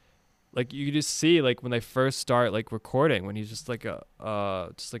watching, like, you just see, like, when they first start, like, recording, when he's just like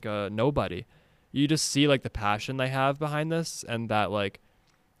a nobody, you just see, like, the passion they have behind this, and that, like,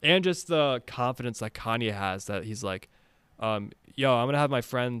 and just the confidence that Kanye has, that he's like, yo, I'm gonna have my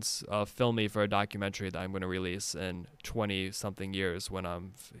friends film me for a documentary that I'm gonna release in 20 something years when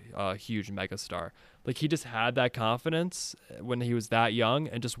I'm a huge megastar. Like, he just had that confidence when he was that young,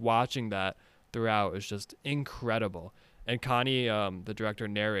 and just watching that throughout is just incredible. And Kanye, the director,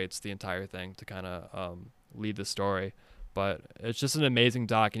 narrates the entire thing to kind of lead the story. But it's just an amazing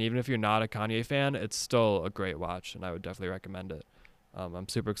doc, and even if you're not a Kanye fan, it's still a great watch, and I would definitely recommend it. I'm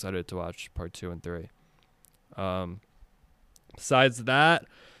super excited to watch part 2 and 3. Besides that,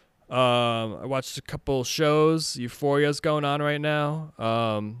 I watched a couple shows. Euphoria's going on right now.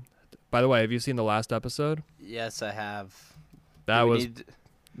 By the way, have you seen the last episode? Yes, I have. That was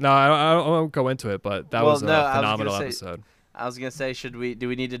no, I won't go into it, but that was a phenomenal say, episode. I was gonna say, do we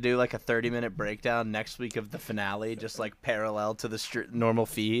need to do like a 30-minute breakdown next week of the finale, just like parallel to the normal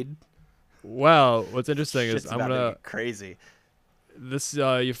feed? Well, what's interesting is I'm gonna crazy. This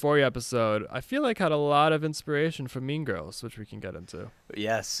Euphoria episode, I feel like, had a lot of inspiration from Mean Girls, which we can get into.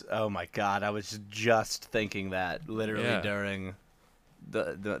 Yes. Oh my God, I was just thinking that literally during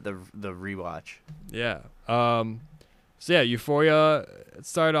the rewatch. Yeah. So yeah, Euphoria, it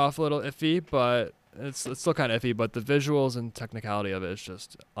started off a little iffy, but it's still kind of iffy. But the visuals and technicality of it is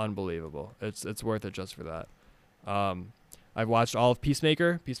just unbelievable. It's worth it just for that. I've watched all of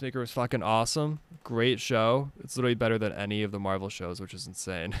Peacemaker. Peacemaker was fucking awesome. Great show. It's literally better than any of the Marvel shows, which is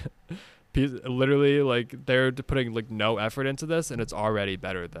insane. Literally, like, they're putting like no effort into this, and it's already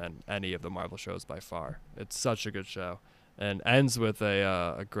better than any of the Marvel shows by far. It's such a good show, and ends with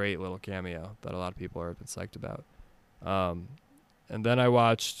a great little cameo that a lot of people are psyched about. And then I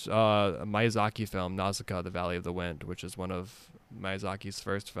watched a Miyazaki film, Nausicaa: The Valley of the Wind, which is one of Miyazaki's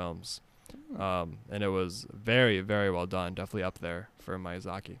first films. And it was very, very well done. Definitely up there for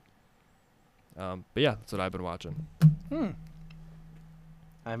Miyazaki. But yeah, that's what I've been watching. I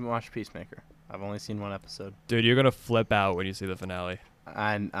haven't watched Peacemaker. I've only seen one episode. Dude, you're gonna flip out when you see the finale.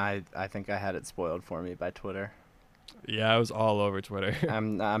 I think I had it spoiled for me by Twitter. Yeah, it was all over Twitter.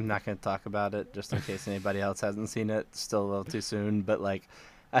 I'm not gonna talk about it just in case anybody else hasn't seen it. It's still a little too soon, but like,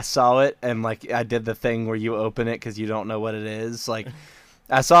 I saw it and like I did the thing where you open it because you don't know what it is. Like,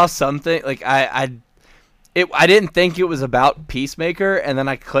 I saw something like I didn't think it was about Peacemaker, and then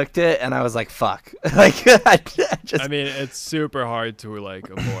I clicked it and I was like, fuck. Like, I mean, it's super hard to like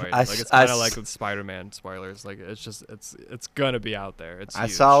avoid. It's kind of like with Spider-Man spoilers. Like, it's gonna be out there. It's I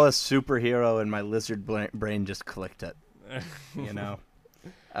huge. saw a superhero and my lizard brain just clicked it. You know.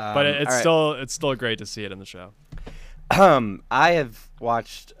 But it's still great to see it in the show. I have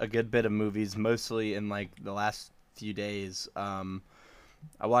watched a good bit of movies, mostly in like the last few days.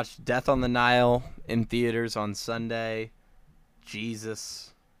 I watched Death on the Nile in theaters on Sunday.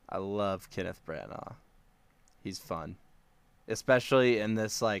 Jesus, I love Kenneth Branagh. He's fun, especially in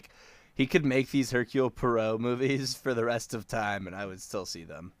this, like, he could make these Hercule Poirot movies for the rest of time, and I would still see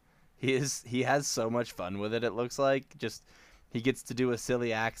them. He has so much fun with it. It looks like just he gets to do a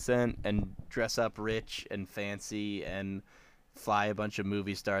silly accent and dress up rich and fancy and fly a bunch of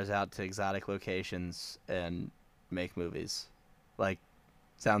movie stars out to exotic locations and make movies. Like,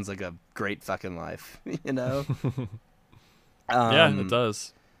 sounds like a great fucking life, you know? Yeah, it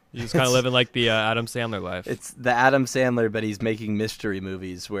does. He's kind of living like the Adam Sandler life. It's the Adam Sandler, but he's making mystery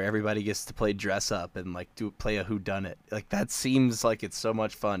movies where everybody gets to play dress up and like play a whodunit. Like, that seems like it's so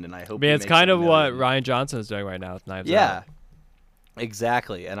much fun, and I hope. I mean, it's kind of what Ryan Johnson is doing right now with Knives Out. Yeah,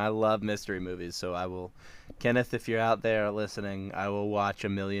 exactly. And I love mystery movies, so I will. Kenneth, if you're out there listening, I will watch a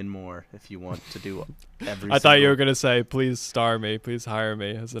million more if you want to do every. I thought you were gonna say, "Please star me, please hire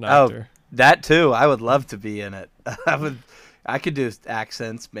me as an Oh, actor." that too. I would love to be in it. I could do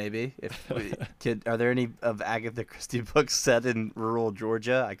accents maybe. Are there any of Agatha Christie books set in rural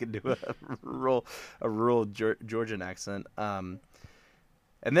Georgia? I could do a rural Georgian accent. And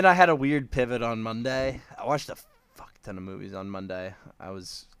then I had a weird pivot on Monday. I watched a fuck ton of movies on Monday. I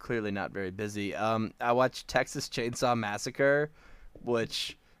was clearly not very busy. I watched Texas Chainsaw Massacre,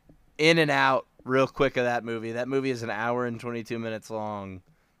 which in and out real quick of that movie. That movie is an hour and 22 minutes long.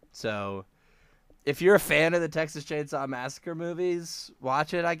 So if you're a fan of the Texas Chainsaw Massacre movies,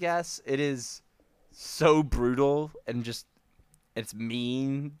 watch it, I guess. It is so brutal and just it's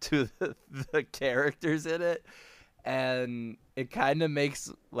mean to the characters in it. And it kind of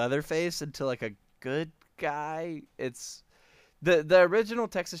makes Leatherface into like a good guy. It's the original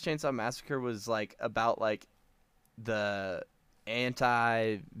Texas Chainsaw Massacre was like about like the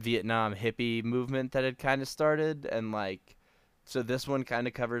anti-Vietnam hippie movement that had kind of started, and like so this one kind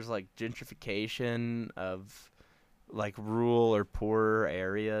of covers like gentrification of like rural or poorer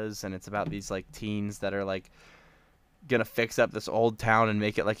areas, and it's about these like teens that are like gonna fix up this old town and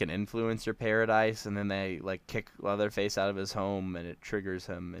make it like an influencer paradise, and then they like kick Leatherface out of his home and it triggers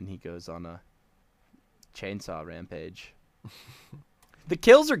him and he goes on a chainsaw rampage. The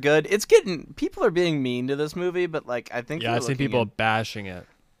kills are good. It's getting people are being mean to this movie, but like I think I've seen people bashing it.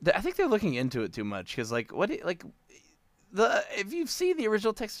 I think they're looking into it too much because like if you've seen the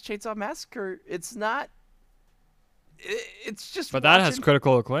original Texas Chainsaw Massacre, it's not. It's just. But that has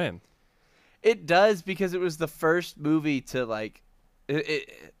critical acclaim. It does because it was the first movie to like.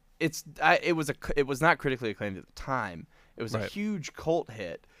 It was not critically acclaimed at the time. It was a huge cult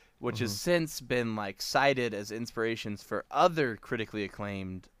hit, which has since been like cited as inspirations for other critically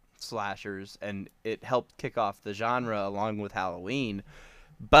acclaimed slashers, and it helped kick off the genre along with Halloween.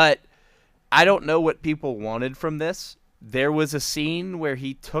 But I don't know what people wanted from this. There was a scene where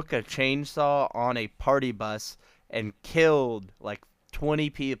he took a chainsaw on a party bus and killed like 20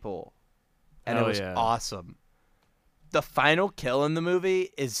 people, and it was awesome. The final kill in the movie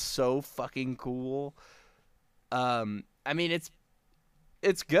is so fucking cool. I mean,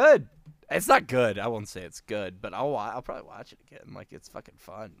 it's good. It's not good. I won't say it's good, but I'll probably watch it again. Like it's fucking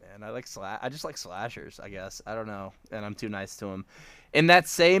fun, man. I just like slashers, I guess. I don't know, and I'm too nice to them. In that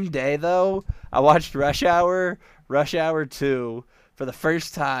same day, though, I watched Rush Hour 2 for the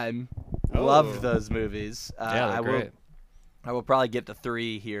first time. Oh. Loved those movies. They're great. I will probably get to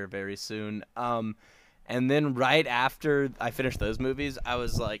 3 here very soon. And then right after I finished those movies, I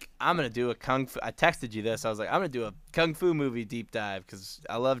was like, I'm going to do a Kung Fu. I texted you this. I was like, I'm going to do a Kung Fu movie deep dive because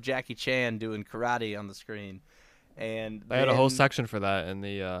I love Jackie Chan doing karate on the screen. And they had a whole section for that in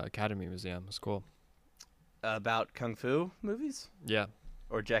the Academy Museum. It was cool. About Kung Fu movies? Yeah.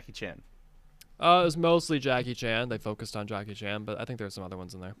 Or Jackie Chan? It was mostly Jackie Chan. They focused on Jackie Chan, but I think there's some other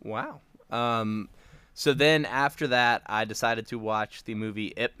ones in there. Wow. So then after that, I decided to watch the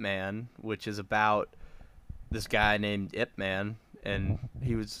movie Ip Man, which is about this guy named Ip Man, and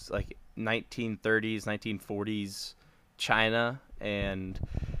he was like 1930s, 1940s China, and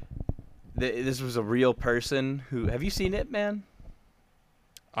this was a real person who. Have you seen Ip Man?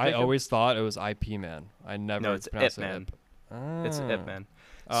 I always thought it was IP Man. I never. No, it's Ip Man. It's Ip Man.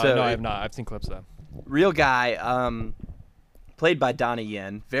 So no, I have not. I've seen clips though. Real guy, played by Donnie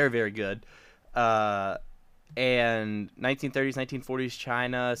Yen, very very good. And 1930s, 1940s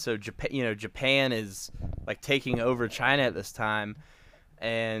China. So Japan is like taking over China at this time,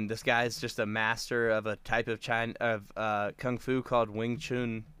 and this guy's just a master of a type of kung fu called Wing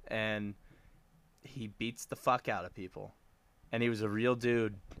Chun, and he beats the fuck out of people. And he was a real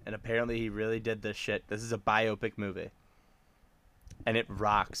dude, and apparently he really did this shit. This is a biopic movie, and it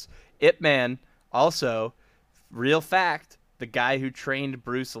rocks. Ip Man, also, real fact, the guy who trained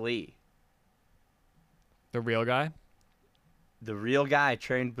Bruce Lee. The real guy? The real guy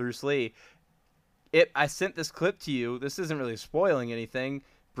trained Bruce Lee. I sent this clip to you. This isn't really spoiling anything.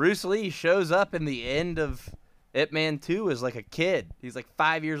 Bruce Lee shows up in the end of Ip Man 2 as like a kid. He's like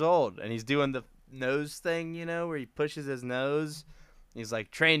 5 years old, and he's doing the nose thing, where he pushes his nose. He's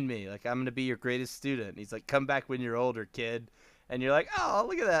like, train me. Like, I'm going to be your greatest student. He's like, come back when you're older, kid. And you're like, oh,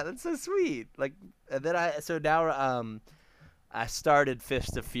 look at that. That's so sweet. Like, and then I started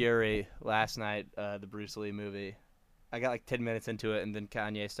Fist of Fury last night, the Bruce Lee movie. I got like 10 minutes into it, and then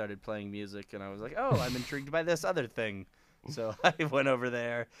Kanye started playing music, and I was like, oh, I'm intrigued by this other thing. So I went over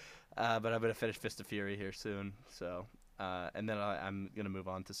there, but I'm going to finish Fist of Fury here soon. So, and then I'm going to move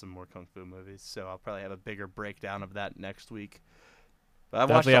on to some more Kung Fu movies, so I'll probably have a bigger breakdown of that next week. But I've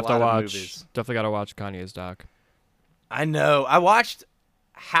Definitely watched a lot of movies. Definitely got to watch Kanye's doc. I know. I watched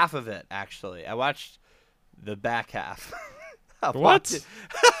half of it, actually. I watched the back half. What?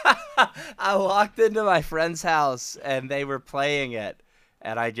 I walked into my friend's house and they were playing it,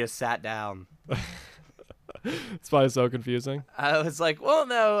 and I just sat down. It's probably so confusing. I was like, well,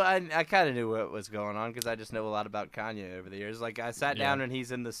 no, I kind of knew what was going on because I just know a lot about Kanye over the years. Like, I sat down and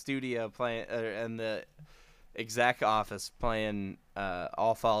he's in the studio playing, Exec office playing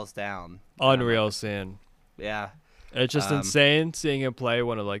All Falls Down. Unreal scene. Yeah. It's just insane seeing him play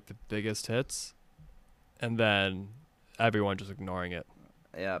one of like the biggest hits, and then everyone just ignoring it.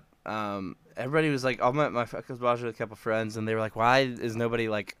 Yeah. Everybody was like, I was watching with a couple friends, and they were like, "Why is nobody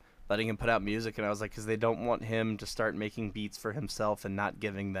like letting him put out music?" And I was like, "Because they don't want him to start making beats for himself and not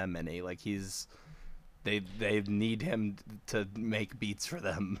giving them any. Like they need him to make beats for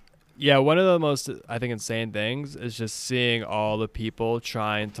them." Yeah, one of the most, I think, insane things is just seeing all the people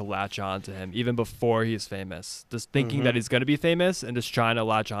trying to latch on to him even before he's famous. Just thinking that he's going to be famous and just trying to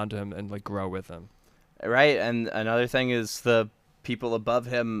latch on to him and like grow with him. Right, and another thing is the people above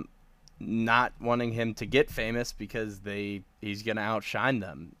him not wanting him to get famous because he's going to outshine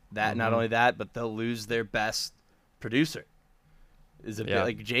them. Not only that, but they'll lose their best producer. Is a bit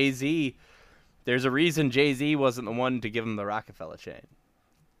like Jay-Z. There's a reason Jay-Z wasn't the one to give him the Rockefeller chain.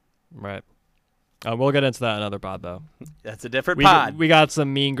 Right. We'll get into that another pod, though. That's a different pod. We got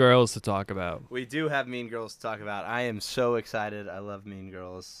some Mean Girls to talk about. We do have Mean Girls to talk about. I am so excited. I love Mean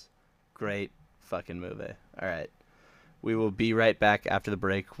Girls. Great fucking movie. All right. We will be right back after the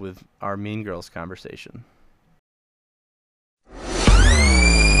break with our Mean Girls conversation.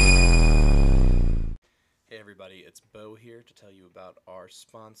 Hey everybody, it's Bo here to tell you about our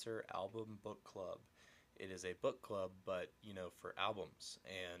sponsor, Album Book Club. It is a book club, but, for albums.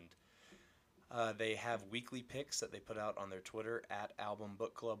 And they have weekly picks that they put out on their Twitter at Album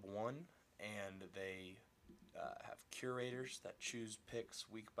Book Club 1. And they have curators that choose picks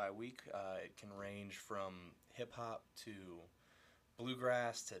week by week. It can range from hip-hop to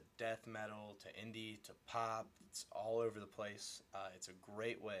bluegrass to death metal to indie to pop. It's all over the place. It's a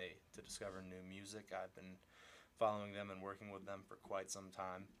great way to discover new music. I've been following them and working with them for quite some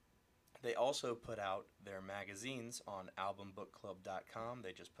time. They also put out their magazines on albumbookclub.com.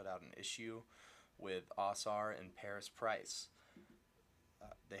 They just put out an issue with Osar and Paris Price.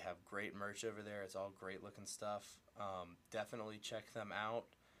 They have great merch over there. It's all great looking stuff. Definitely check them out.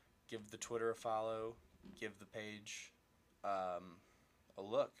 Give the Twitter a follow. Give the page a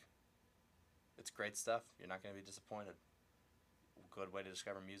look. It's great stuff. You're not going to be disappointed. Good way to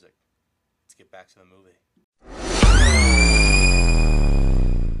discover music. Let's get back to the movie.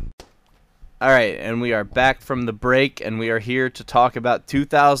 All right, and we are back from the break, and we are here to talk about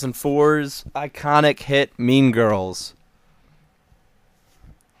 2004's iconic hit, Mean Girls.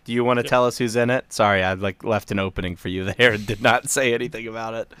 Do you want to tell us who's in it? Sorry, I left an opening for you there and did not say anything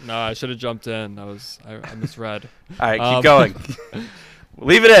about it. No, I should have jumped in. I misread. All right, keep going.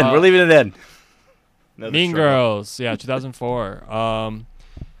 Leave it in. We're leaving it in. Mean Girls, 2004.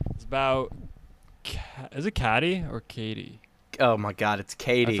 It's about, is it Caddy or Katie? Oh my God, it's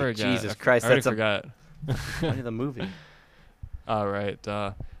Katie. Jesus Christ, I forgot. That's the movie. All right.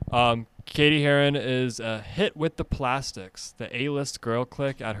 Katie Heron is a hit with the Plastics, the A-list girl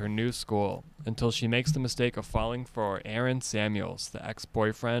clique at her new school, until she makes the mistake of falling for Aaron Samuels, the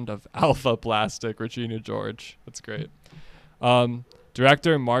ex-boyfriend of Alpha Plastic, Regina George. That's great.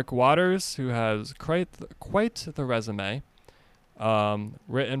 Director Mark Waters, who has quite the resume.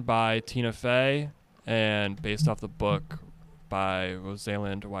 Written by Tina Fey and based off the book by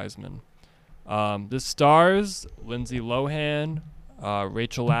Rosalind Wiseman. This stars Lindsay Lohan,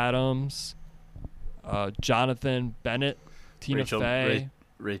 Rachel Adams, Jonathan Bennett, Tina Fey.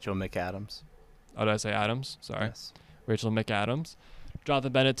 Rachel McAdams. Oh, did I say Adams? Sorry. Yes. Rachel McAdams.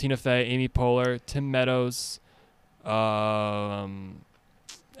 Jonathan Bennett, Tina Fey, Amy Poehler, Tim Meadows, Amanda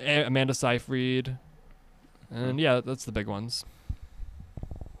Seyfried. And that's the big ones.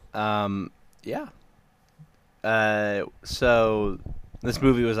 Yeah. So this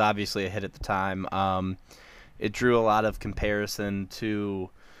movie was obviously a hit at the time. It drew a lot of comparison to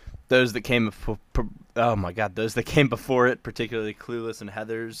those that came those that came before it, particularly Clueless and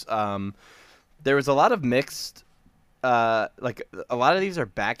Heathers. There was a lot of mixed a lot of these are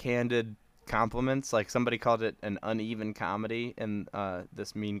backhanded compliments. Like somebody called it an uneven comedy in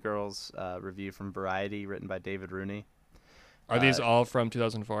this Mean Girls review from Variety written by David Rooney. Are these all from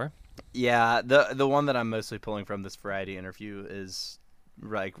 2004? Yeah, the one that I'm mostly pulling from this Variety interview is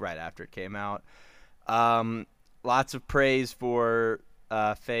right after it came out. Lots of praise for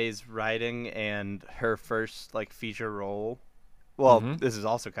Faye's writing and her first feature role. Well, This is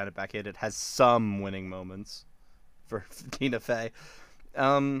also kind of backhanded. It has some winning moments for Tina Fey.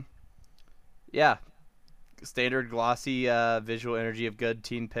 Yeah, standard glossy visual energy of good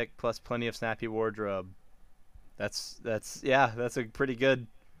teen pick plus plenty of snappy wardrobe. That's a pretty good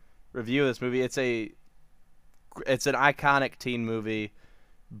review of this movie. It's an iconic teen movie,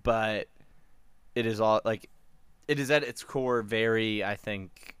 but it is at its core very, I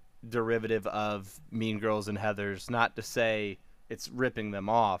think, derivative of Mean Girls and Heathers. Not to say it's ripping them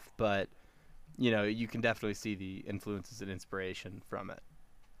off, but you can definitely see the influences and inspiration from it.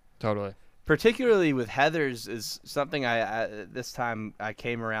 Totally. Particularly with Heathers is something I this time I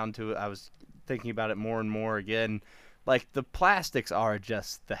came around to. I was thinking about it more and more again. Like, the plastics are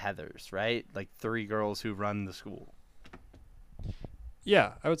just the Heathers, right? Like 3 girls who run the school.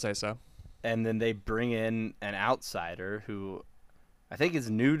 Yeah, I would say so. And then they bring in an outsider who I think is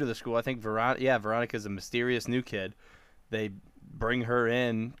new to the school. I think Veronica's a mysterious new kid. They bring her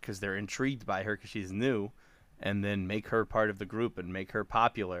in because they're intrigued by her because she's new, and then make her part of the group and make her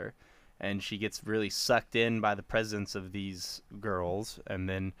popular. And she gets really sucked in by the presence of these girls, and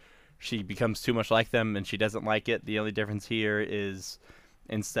then she becomes too much like them, and she doesn't like it. The only difference here is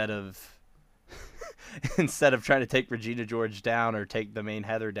instead of trying to take Regina George down or take the main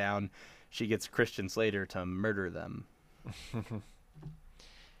Heather down, she gets Christian Slater to murder them.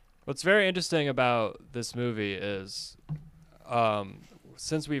 What's very interesting about this movie is,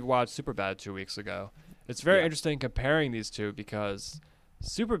 since we've watched Superbad 2 weeks ago, it's very interesting comparing these two, because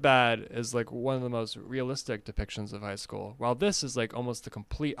Superbad is like one of the most realistic depictions of high school, while this is like almost the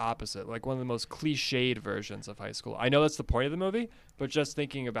complete opposite, like one of the most cliched versions of high school. I know that's the point of the movie, but just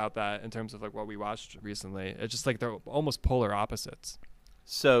thinking about that in terms of like what we watched recently, it's just like they're almost polar opposites.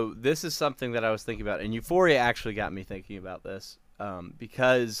 So this is something that I was thinking about, and Euphoria actually got me thinking about this,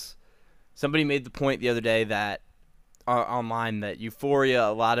 because somebody made the point the other day that online that Euphoria,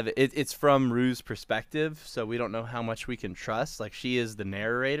 a lot of it's from Rue's perspective, so we don't know how much we can trust. Like, she is the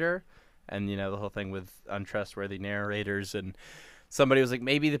narrator, and the whole thing with untrustworthy narrators, and somebody was like,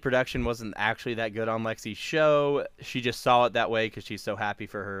 maybe the production wasn't actually that good on Lexi's show. She just saw it that way because she's so happy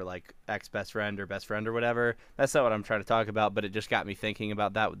for her like ex-best friend or best friend or whatever. That's not what I'm trying to talk about, but it just got me thinking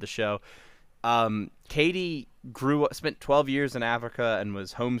about that with the show. Katie spent 12 years in Africa and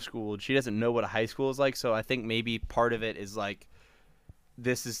was homeschooled. She doesn't know what a high school is like, so I think maybe part of it is like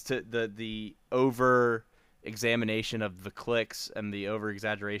this is to the over examination of the cliques and the over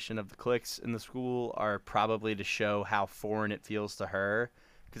exaggeration of the cliques in the school are probably to show how foreign it feels to her,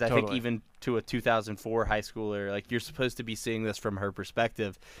 because I think even to a 2004 high schooler, like, you're supposed to be seeing this from her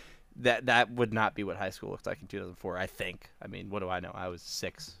perspective. That would not be what high school looked like in 2004, I think. I mean, what do I know? I was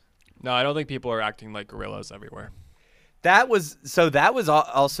 6. No, I don't think people are acting like gorillas everywhere. That was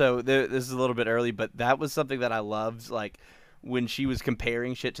also, this is a little bit early, but that was something that I loved, like, when she was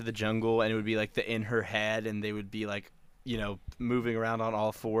comparing shit to the Jungle, and it would be like in her head, and they would be like, moving around on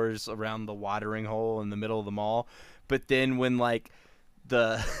all fours around the watering hole in the middle of the mall. But then when like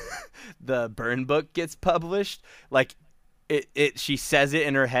the burn book gets published, like, she says it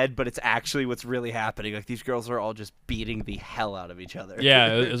in her head, but it's actually what's really happening. Like, these girls are all just beating the hell out of each other.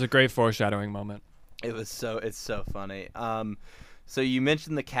 Yeah, it was a great foreshadowing moment. It's so funny. So you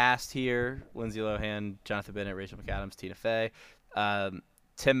mentioned the cast here: Lindsay Lohan, Jonathan Bennett, Rachel McAdams, Tina Fey,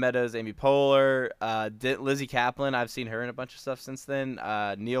 Tim Meadows, Amy Poehler, Lizzie Kaplan. I've seen her in a bunch of stuff since then.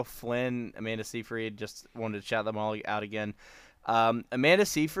 Neil Flynn, Amanda Seyfried. Just wanted to shout them all out again. Amanda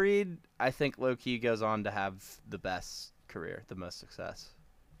Seyfried, I think low-key goes on to have the best career, the most success.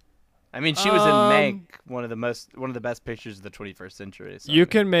 I mean, she was in Mank, one of the best pictures of the 21st century. So you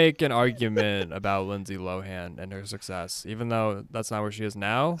can make an argument about Lindsay Lohan and her success, even though that's not where she is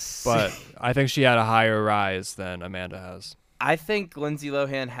now. But I think she had a higher rise than Amanda has. I think Lindsay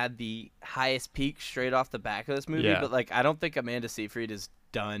Lohan had the highest peak straight off the back of this movie, but like, I don't think Amanda Seyfried is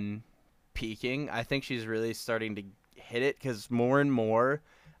done peaking. I think she's really starting to hit it, because more and more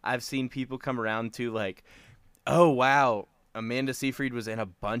I've seen people come around to like, oh wow, Amanda Seyfried was in a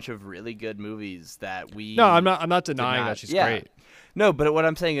bunch of really good movies that we. No, I'm not denying that she's great. No, but what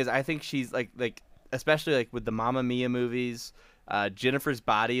I'm saying is, I think she's like especially like with the Mamma Mia movies. Jennifer's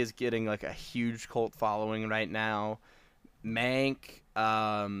Body is getting like a huge cult following right now. Mank,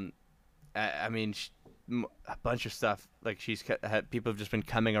 I mean, a bunch of stuff. Like, people have just been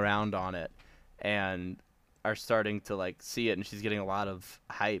coming around on it, and are starting to like see it, and she's getting a lot of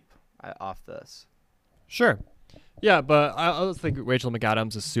hype off this. Sure. Yeah, but I think Rachel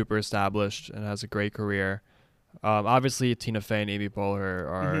McAdams is super established and has a great career. Obviously, Tina Fey and Amy Poehler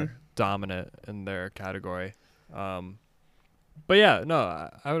are dominant in their category. But yeah, no,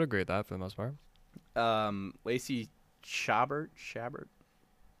 I would agree with that for the most part. Lacey Chabert,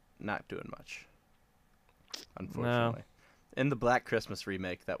 not doing much, unfortunately. No. In the Black Christmas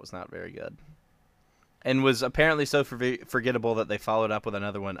remake, that was not very good. And was apparently so forgettable that they followed up with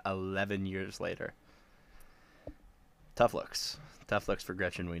another one 11 years later. Tough looks for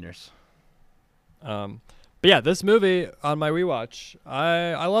Gretchen Wieners. But yeah, this movie on my rewatch,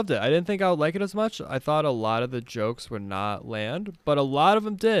 I loved it. I didn't think I would like it as much. I thought a lot of the jokes would not land, but a lot of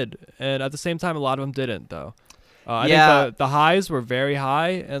them did, and at the same time, a lot of them didn't. Though, I Yeah, think the highs were very high,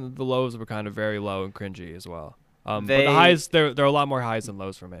 and the lows were kind of very low and cringy as well. But the they highs, there are a lot more highs than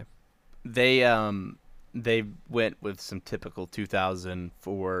lows for me. they went with some typical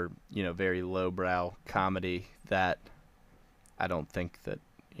 2004, very lowbrow comedy that I don't think that,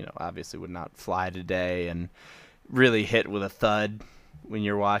 obviously would not fly today and really hit with a thud when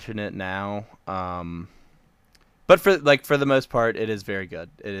you're watching it now. But for the most part, it is very good.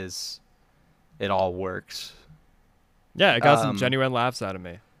 It all works. Yeah, it got some Um, genuine laughs out of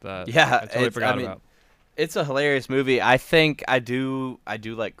me that yeah, I totally forgot about. it's a hilarious movie. I think I do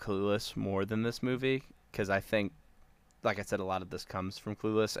like Clueless more than this movie because I think, like I said, a lot of this comes from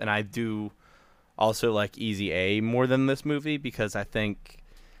Clueless, and I do also like Easy A more than this movie because I think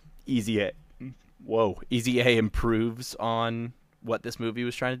Easy A, Easy A improves on what this movie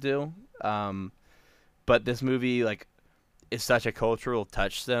was trying to do. But this movie is such a cultural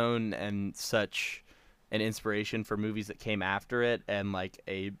touchstone and such an inspiration for movies that came after it, and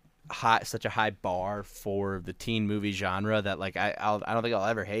such a high bar for the teen movie genre that I don't think I'll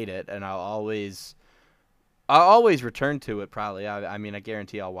ever hate it, and I'll always return to it. Probably, I mean, I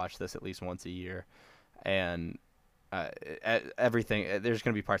guarantee I'll watch this at least once a year, and everything. There's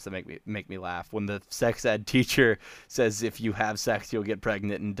gonna be parts that make me laugh when the sex ed teacher says if you have sex you'll get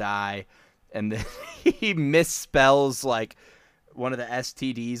pregnant and die, and then he misspells one of the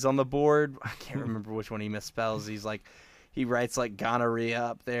STDs on the board. I can't remember which one he misspells. He writes gonorrhea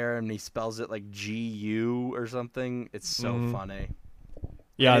up there, and he spells it like GU or something. It's so funny.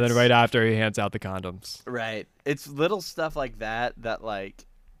 Yeah, And then right after he hands out the condoms. Right. It's little stuff like that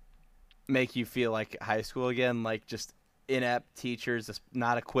make you feel like high school again, just inept teachers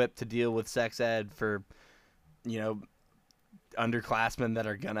not equipped to deal with sex ed for, underclassmen that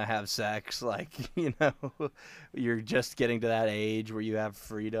are gonna have sex. You're just getting to that age where you have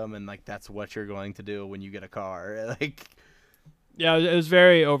freedom, and that's what you're going to do when you get a car. Yeah, it was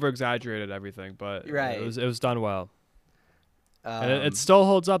very over exaggerated everything, but Right. it was done well. And it Um, still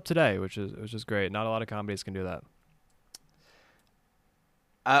holds up today, which is great. Not a lot of comedies can do that.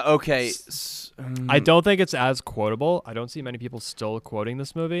 okay. I don't think it's as quotable. I don't see many people still quoting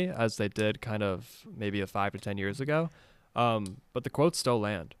this movie as they did kind of maybe 5 to 10 years ago. But the quotes still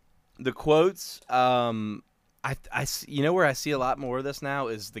land. The quotes, where I see a lot more of this now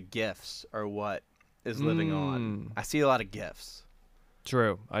is the GIFs are what is living on. I see a lot of GIFs.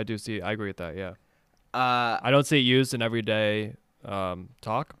 True. I agree with that, yeah. Uh, I don't see it used in everyday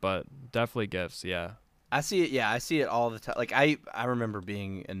talk, but definitely GIFs, yeah. I see it. Yeah, I see it all the time. I remember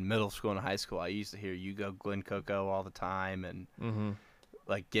being in middle school and high school. I used to hear "You Go Glen Coco" all the time, and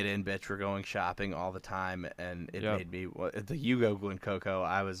 "Get in, bitch, we're going shopping" all the time, and it made me the "You Go Glen Coco."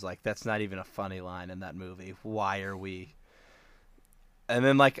 I was like, that's not even a funny line in that movie. Why are we? And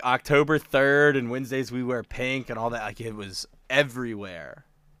then October 3rd and Wednesdays we wear pink and all that. It was everywhere.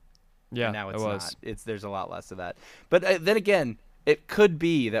 Yeah, And now it's it was. not. There's a lot less of that. But then again, it could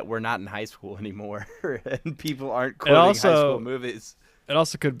be that we're not in high school anymore, and people aren't quoting high school movies. It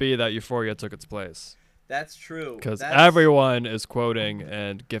also could be that Euphoria took its place. That's true. Because everyone is quoting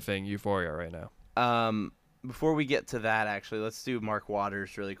and gifting Euphoria right now. Before we get to that, actually, let's do Mark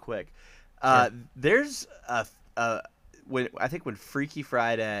Waters really quick. Sure. There's when Freaky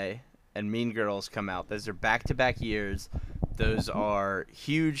Friday and Mean Girls come out, those are back-to-back years. Those are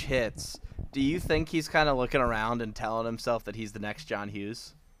huge hits. Do you think he's kind of looking around and telling himself that he's the next John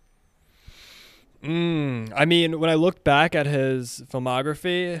Hughes? I mean, when I looked back at his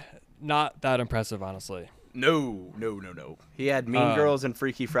filmography, not that impressive, honestly. No. He had Mean Girls and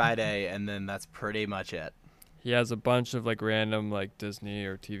Freaky Friday, and then that's pretty much it. He has a bunch of random Disney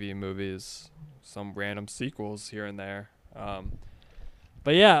or TV movies, some random sequels here and there.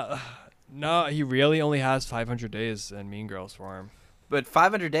 But yeah, no, he really only has 500 Days and Mean Girls for him. But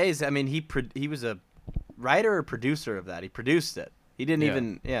 500 Days, I mean, he was a writer or producer of that. He produced it. He didn't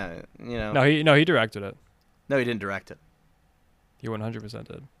even, No, he directed it. No, he didn't direct it. He 100%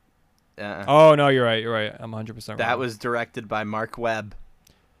 did. Uh-uh. Oh no, you're right. I'm 100% wrong. That was directed by Mark Webb.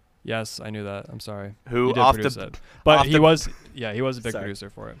 Yes, I knew that. I'm sorry. Who he did off produce the it. But he the- was a big Sorry. producer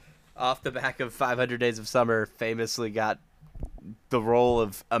for it. Off the back of 500 Days of Summer, famously got the role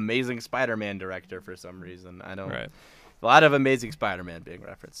of Amazing Spider-Man director for some reason. I don't. Right. A lot of Amazing Spider-Man being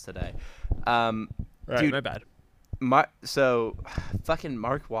referenced today. Right. Dude, My bad. Fucking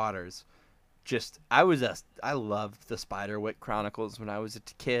Mark Waters. I loved the Spiderwick Chronicles when I was a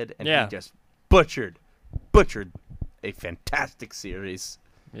kid, and Yeah. he just butchered a fantastic series.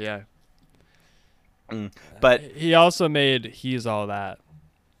 Yeah. But He also made He's All That.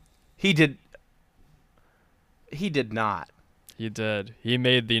 he did. He did not. He did. He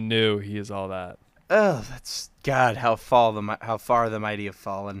made the new He's All That. Oh, that's God. How far the mighty have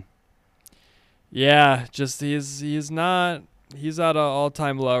fallen. Yeah, just he's not. He's at an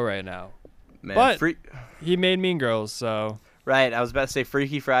all-time low right now. Man, But he made Mean Girls, so right. I was about to say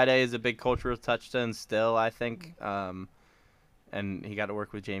Freaky Friday is a big cultural touchstone still, I think. And he got to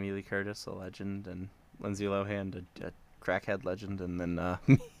work with Jamie Lee Curtis, a legend, and Lindsay Lohan, a crackhead legend, and then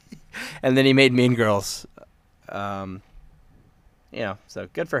and then he made Mean Girls. So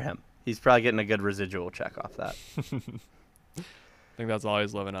good for him. He's probably getting a good residual check off that. I think that's all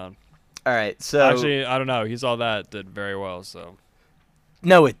he's living on. All right, so Actually, I don't know. He's All That did very well, so.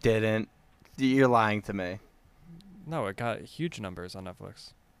 No, it didn't. You're lying to me. No, it got huge numbers on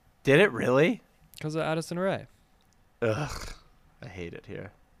Netflix. Did it really? Because of Addison Rae. Ugh, I hate it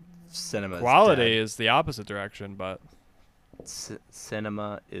here. Cinema Quality is is the opposite direction, but dead.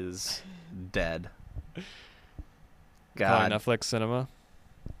 Cinema is dead. calling God, Netflix cinema.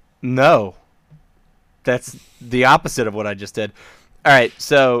 no. That's the opposite of what I just did. All right,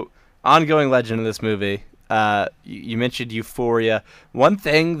 so ongoing legend of this movie. You mentioned Euphoria. One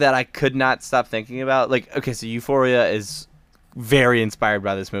thing that I could not stop thinking about, so Euphoria is very inspired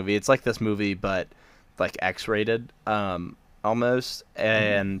by this movie. It's like this movie, but like X-rated, almost.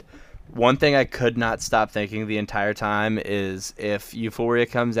 And one thing I could not stop thinking the entire time is if Euphoria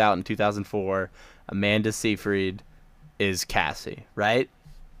comes out in 2004, Amanda Seyfried is Cassie, right?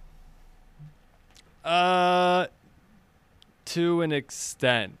 To an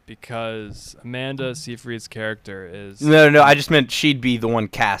extent, because Amanda Seyfried's character is No. I just meant she'd be the one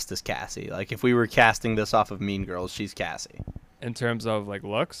cast as Cassie. Like if we were casting this off of Mean Girls, she's Cassie. in terms of like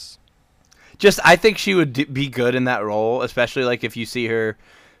looks. I think she would be good in that role, especially like if you see her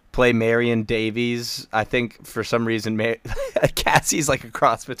play Marion Davies. I think for some reason Cassie's like a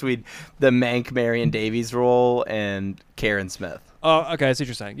cross between the Mank Marion Davies role and Karen Smith. Oh, okay, I see what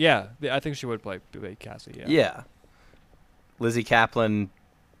you're saying. Yeah, I think she would play Cassie. Yeah. Yeah. Lizzie Kaplan.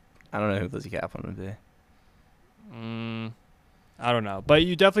 I don't know who Lizzie Kaplan would be. I don't know, but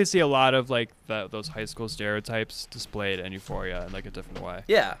you definitely see a lot of like those high school stereotypes displayed in Euphoria in like a different way.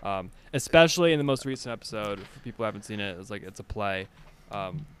 Yeah. Especially in the most recent episode, for people who haven't seen it, it's a play.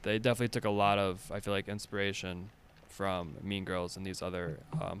 They definitely took a lot of, I feel like, inspiration from Mean Girls and these other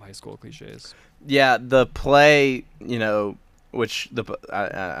high school cliches. Yeah, the play, which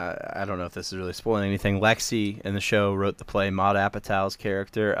I don't know if this is really spoiling anything. Lexi in the show wrote the play, Maud Apatow's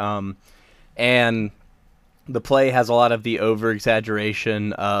character, and the play has a lot of the over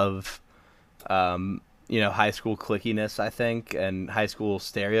exaggeration of, high school clickiness, I think, and high school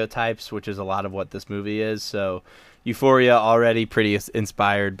stereotypes, which is a lot of what this movie is. So, Euphoria already pretty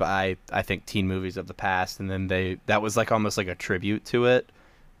inspired by, I think, teen movies of the past, and then that was like almost like a tribute to it.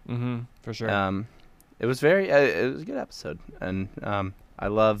 Mm-hmm, for sure. It was it was a good episode, and I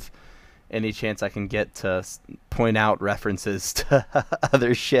love any chance I can get to point out references to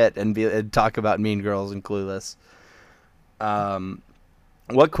other shit and talk about Mean Girls and Clueless.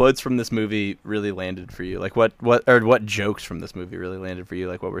 What quotes from this movie really landed for you? Like what jokes from this movie really landed for you?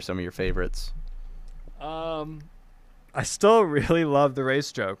 Like what were some of your favorites? I still really love the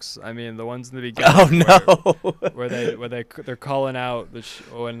race jokes. I mean, the ones in the beginning. Oh no! where they're calling out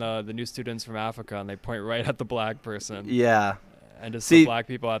when the new students from Africa, and they point right at the black person. Yeah. And just the black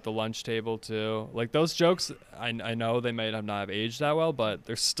people at the lunch table too. Like those jokes, I know they might not have aged that well, but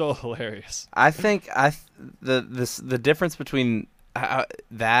they're still hilarious. I think the difference between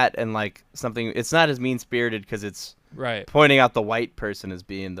that and like something, it's not as mean spirited because it's right pointing out the white person as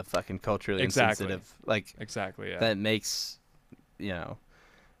being the fucking culturally insensitive. Like exactly, yeah. That makes,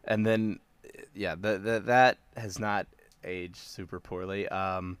 and then that has not aged super poorly.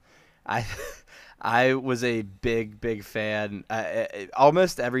 I was a big fan.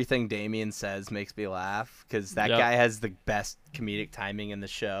 Almost everything Damien says makes me laugh because that guy has the best comedic timing in the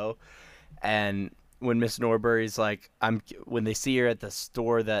show. And when Miss Norbury's like, when they see her at the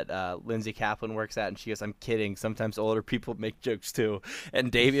store that Lindsay Kaplan works at, and she goes, "I'm kidding. Sometimes older people make jokes too."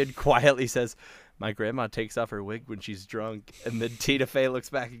 And Damien quietly says, "My grandma takes off her wig when she's drunk." And then Tina Fey looks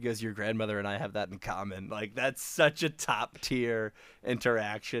back and goes, "Your grandmother and I have that in common." Like, that's such a top tier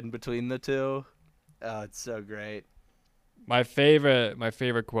interaction between the two. Oh, it's so great. My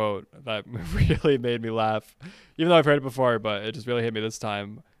favorite quote that really made me laugh, even though I've heard it before, but it just really hit me this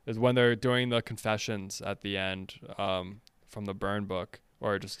time, is when they're doing the confessions at the end from the Burn book,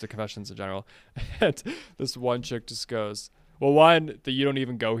 or just the confessions in general. And this one chick just goes, "Well, one, that you don't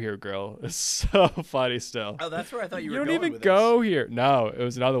even go here, girl." It's so funny still. Oh, that's where I thought you were going. going You don't even with go here. No, it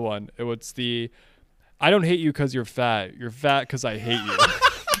was another one. It was I don't hate you because you're fat. You're fat because I hate you.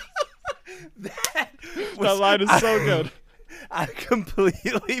 That line is so good. I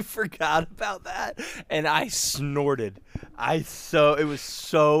completely forgot about that, and I snorted. It was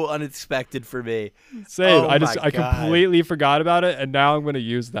so unexpected for me. Same. Oh I my God. completely forgot about it, and now I'm gonna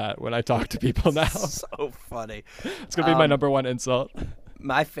use that when I talk to people now. So funny. It's gonna be my number one insult.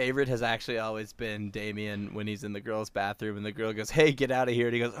 My favorite has actually always been Damien when he's in the girl's bathroom and the girl goes, "Hey, get out of here!"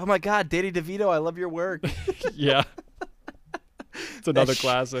 And he goes, "Oh my God, Danny DeVito, I love your work." Yeah. It's another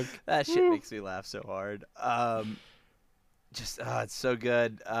classic. That shit makes me laugh so hard. It's so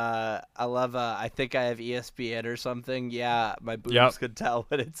good. I love. I think I have ESPN or something. Yeah, my boobs could tell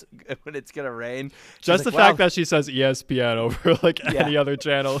when it's gonna rain. She's Just like, the fact that she says ESPN over like any other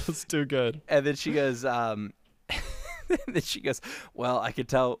channel is too good. And then she goes, then she goes, "Well, I could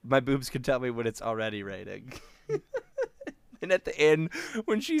tell. My boobs can tell me when it's already raining." And at the end,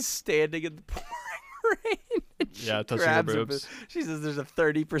 when she's standing in the pouring rain, and she touching her grabs boobs. she says, "There's a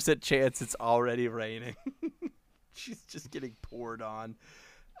 30% chance it's already raining." She's just getting poured on.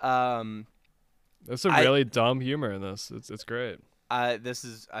 There's some really dumb humor in this. It's great. This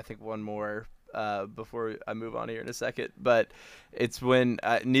is, I think, one more before I move on here in a second. But it's when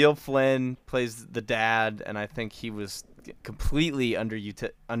Neil Flynn plays the dad, and I think he was completely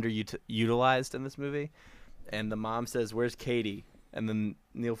underutilized in this movie. And the mom says, "Where's Katie?" And then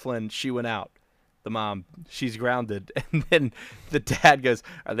Neil Flynn, "She went out." The mom, "She's grounded." And then the dad goes,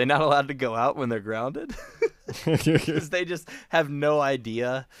 "Are they not allowed to go out when they're grounded?" Because they just have no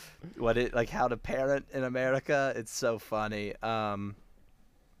idea how to parent in America. It's so funny. Oh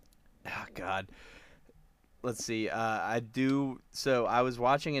God. Let's see. So I was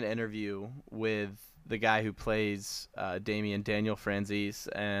watching an interview with the guy who plays Damien, Daniel Franzese,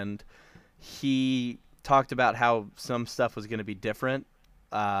 and he talked about how some stuff was going to be different.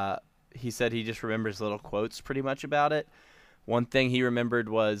 He said he just remembers little quotes pretty much about it. One thing he remembered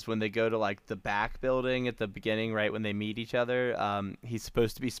was when they go to like the back building at the beginning, right when they meet each other, he's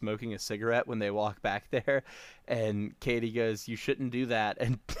supposed to be smoking a cigarette when they walk back there, and Katie goes, "You shouldn't do that,"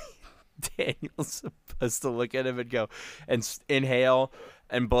 and Daniel's supposed to look at him and go, and inhale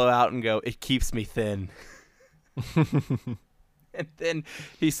and blow out and go, "It keeps me thin." And then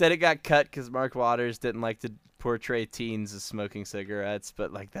he said it got cut because Mark Waters didn't like to portray teens as smoking cigarettes,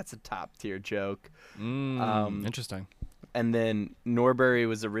 but like that's a top tier joke. Interesting. And then Norbury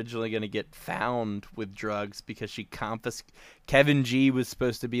was originally going to get found with drugs because Kevin G was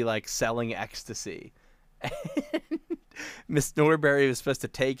supposed to be like selling ecstasy. Miss Norbury was supposed to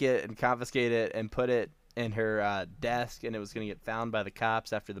take it and confiscate it and put it in her desk, and it was going to get found by the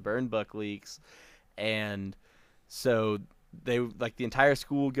cops after the burn book leaks. And so the entire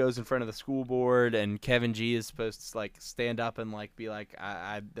school goes in front of the school board, and Kevin G is supposed to like stand up and like be like,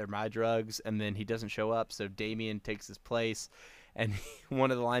 they're my drugs, and then he doesn't show up, so Damien takes his place, and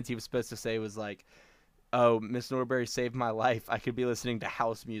one of the lines he was supposed to say was like, "Oh, Miss Norbury saved my life. I could be listening to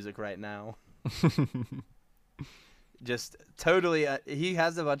house music right now." Just totally he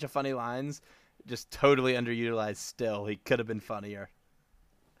has a bunch of funny lines, just totally underutilized still. He could have been funnier.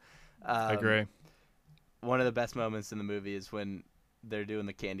 I agree. One of the best moments in the movie is when they're doing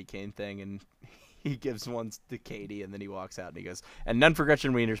the candy cane thing, and he gives one to Katie, and then he walks out and he goes, "And none for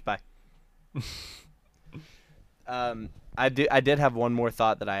Gretchen Wieners, bye." I did have one more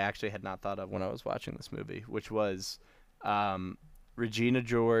thought that I actually had not thought of when I was watching this movie, which was Regina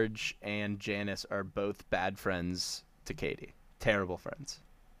George and Janice are both bad friends to Katie. Terrible friends.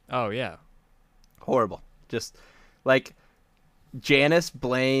 Oh, yeah. Horrible. Just like Janice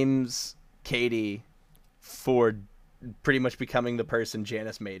blames Katie for pretty much becoming the person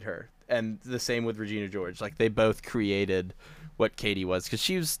Janice made her, and the same with Regina George. Like they both created what Katie was because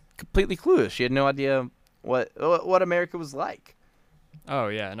she was completely clueless. She had no idea what America was like. Oh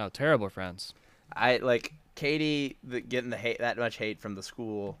yeah, no, terrible friends. I like Katie getting the hate, that much hate from the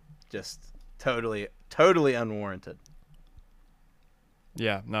school, just totally unwarranted.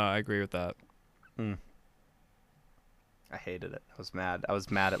 Yeah, no, I agree with that. I hated it. I was mad. I was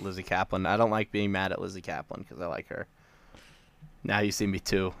mad at Lizzie Kaplan. I don't like being mad at Lizzie Kaplan because I like her. Now You See Me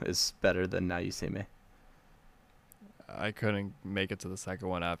Too is better than Now You See Me. I couldn't make it to the second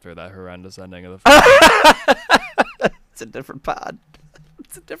one after that horrendous ending of the film. It's a different pod.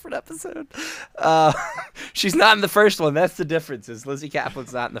 It's a different episode. She's not in the first one. That's the difference. Is Lizzie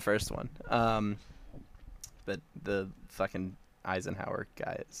Kaplan's not in the first one. But the fucking Eisenhower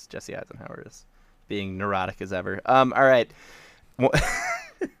guy is Jesse Eisenhower is being neurotic as ever. All right.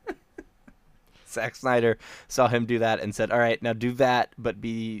 Zack Snyder saw him do that and said, "All right, now do that, but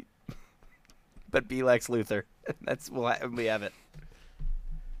be Lex Luthor." We have it.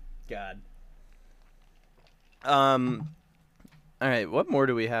 God. All right, what more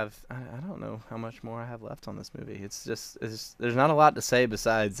do we have? I don't know how much more I have left on this movie. It's there's not a lot to say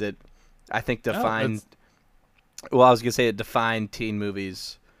besides it. I think No, defined. Well, I was gonna say it defined teen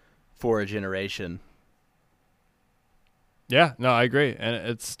movies for a generation. yeah, no, I agree, and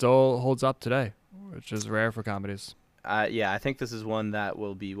it still holds up today, which is rare for comedies. Yeah, I think this is one that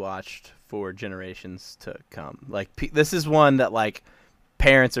will be watched for generations to come. Like this is one that like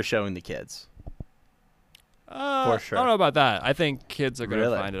parents are showing the kids for I sure. don't know about that. I think kids are gonna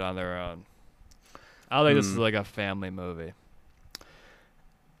Really? find it on their own. I don't think this is like a family movie.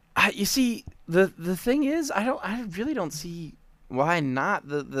 You see, the thing is, I really don't see why not.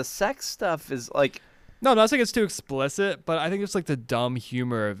 The sex stuff is like, No, I'm not saying it's too explicit, but I think it's like the dumb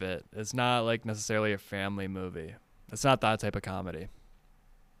humor of it. It's not like necessarily a family movie. It's not that type of comedy.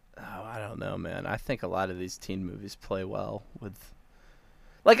 oh, I don't know, man. I think a lot of these teen movies play well with.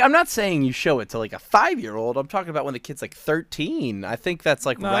 Like, I'm not saying you show it to like a 5-year-old. I'm talking about when the kid's like 13. I think that's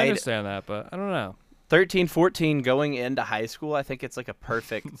like No, I right understand that, but I don't know. 13, 14 going into high school. I think it's like a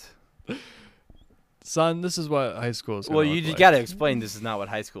perfect. Son, this is what high school is. Well, Gonna you look like. got to explain this is not what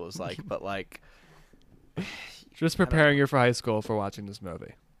high school is like, but like, Just preparing you for high school for watching this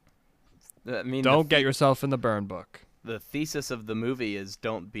movie. I mean, Don't get yourself in the burn book. the thesis of the movie is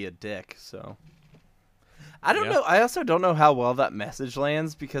don't be a dick. So I don't Yeah. know. I also don't know how well that message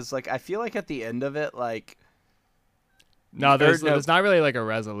lands because like I feel like at the end of it, like No, there's no- there's not really like a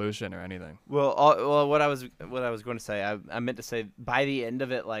resolution or anything. well, what I was going to say, I meant to say by the end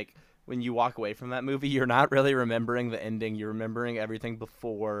of it, like when you walk away from that movie, you're not really remembering the ending. You're remembering everything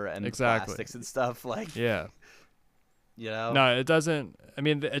before and the Exactly. plastics and stuff. Like Yeah. you know, No, it doesn't. I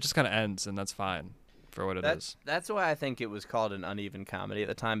mean, it just kind of ends, and that's fine for what it is. that's why I think it was called an uneven comedy at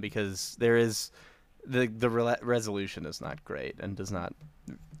the time because there is the resolution is not great and does not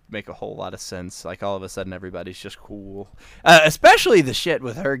make a whole lot of sense. Like all of a sudden everybody's just cool, especially the shit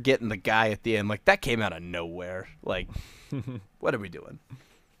with her getting the guy at the end. Like that came out of nowhere. Like what are we doing?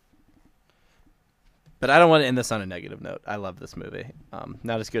 But I don't want to end this on a negative note. I love this movie.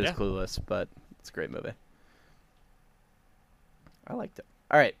 Not as good Yeah. as Clueless, but it's a great movie. I liked it.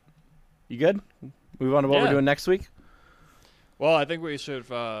 All right, you good? Move on to what we're Yeah. doing next week. Well, I think we should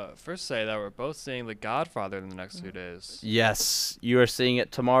first say that we're both seeing The Godfather in the next few days. Yes, you are seeing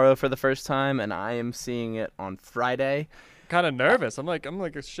it tomorrow for the first time, and I am seeing it on Friday. Kind of nervous. I'm like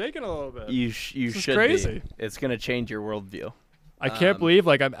shaking a little bit. You This is should crazy. be. It's gonna change your worldview. I can't believe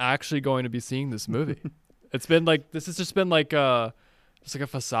like I'm actually going to be seeing this movie. It's been like this has just been like just like a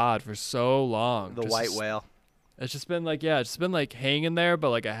facade for so long. The Just- white whale. It's just been like it's been like hanging there, but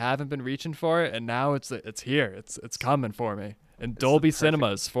like I haven't been reaching for it, and now it's here. It's coming for me. In Dolby perfect-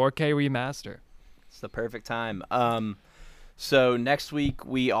 Cinemas, 4K remaster. It's the perfect time. So next week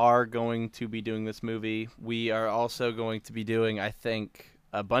we are going to be doing this movie. We are also going to be doing, I think,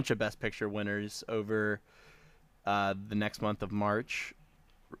 a bunch of Best Picture winners over the next month of March.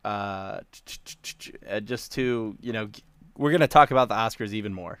 Just to we're gonna talk about the Oscars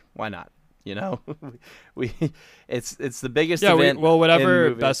even more. Why not? You know, we it's the biggest Yeah, event. whatever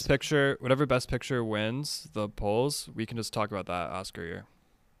in movies. whatever Best Picture wins the polls, we can just talk about that Oscar year.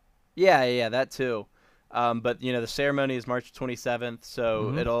 Yeah, that too. But the ceremony is March 27th,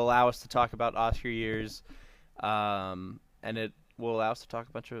 so Mhm. it'll allow us to talk about Oscar years, and it will allow us to talk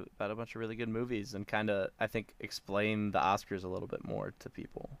about a bunch of really good movies and kind of, I think, explain the Oscars a little bit more to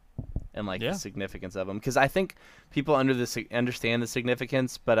people and like Yeah. the significance of them. Because I think people understand the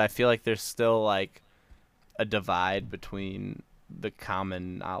significance, but I feel like there's still like a divide between the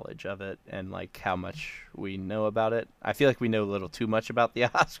common knowledge of it and like how much we know about it. I feel like we know a little too much about the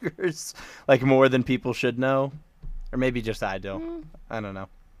Oscars, like more than people should know, or maybe just I do. I don't know.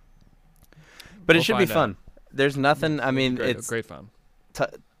 But it We'll should be find out. fun. There's nothing. I mean, Great, it's great fun.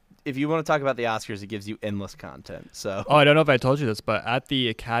 if you want to talk about the Oscars, it gives you endless content. So Oh, I don't know if I told you this, but at the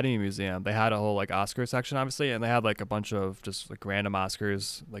Academy Museum, they had a whole like Oscar section, obviously, and they had like a bunch of just like random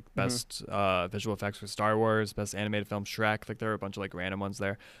Oscars, like best visual effects for Star Wars, best animated film Shrek. Like there were a bunch of like random ones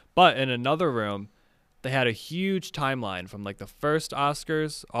there. But in another room, they had a huge timeline from like the first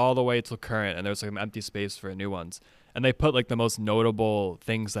Oscars all the way till current, and there was like an empty space for new ones. And they put like the most notable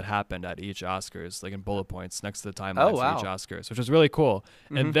things that happened at each Oscars, like in bullet points next to the timeline for each Oscars, which was really cool.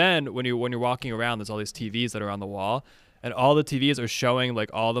 And then when you're walking around, there's all these TVs that are on the wall, and all the TVs are showing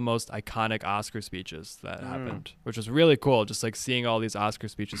like all the most iconic Oscar speeches that happened, which was really cool. Just like seeing all these Oscar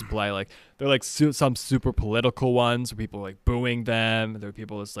speeches play, like they're like some super political ones where people are, like booing them. There were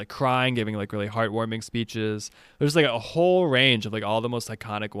people just like crying, giving like really heartwarming speeches. There's like a whole range of like all the most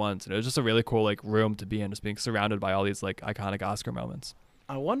iconic ones, and it was just a really cool like room to be in, just being surrounded by all these like iconic Oscar moments.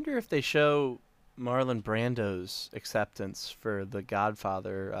 I wonder if they show Marlon Brando's acceptance for the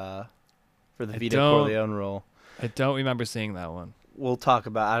Godfather, for the I Vito don't- Corleone role. I don't remember seeing that one. We'll talk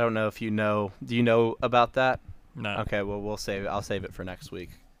about. I don't know if you know. Do you know about that? No. Okay. Well, we'll save. I'll save it for next week.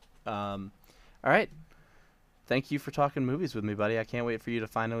 All right. Thank you for talking movies with me, buddy. I can't wait for you to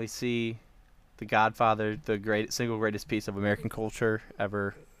finally see The Godfather, the single greatest piece of American culture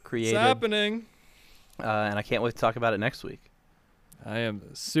ever created. It's happening. And I can't wait to talk about it next week. I am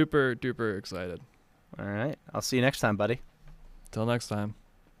super duper excited. All right. I'll see you next time, buddy. Till next time.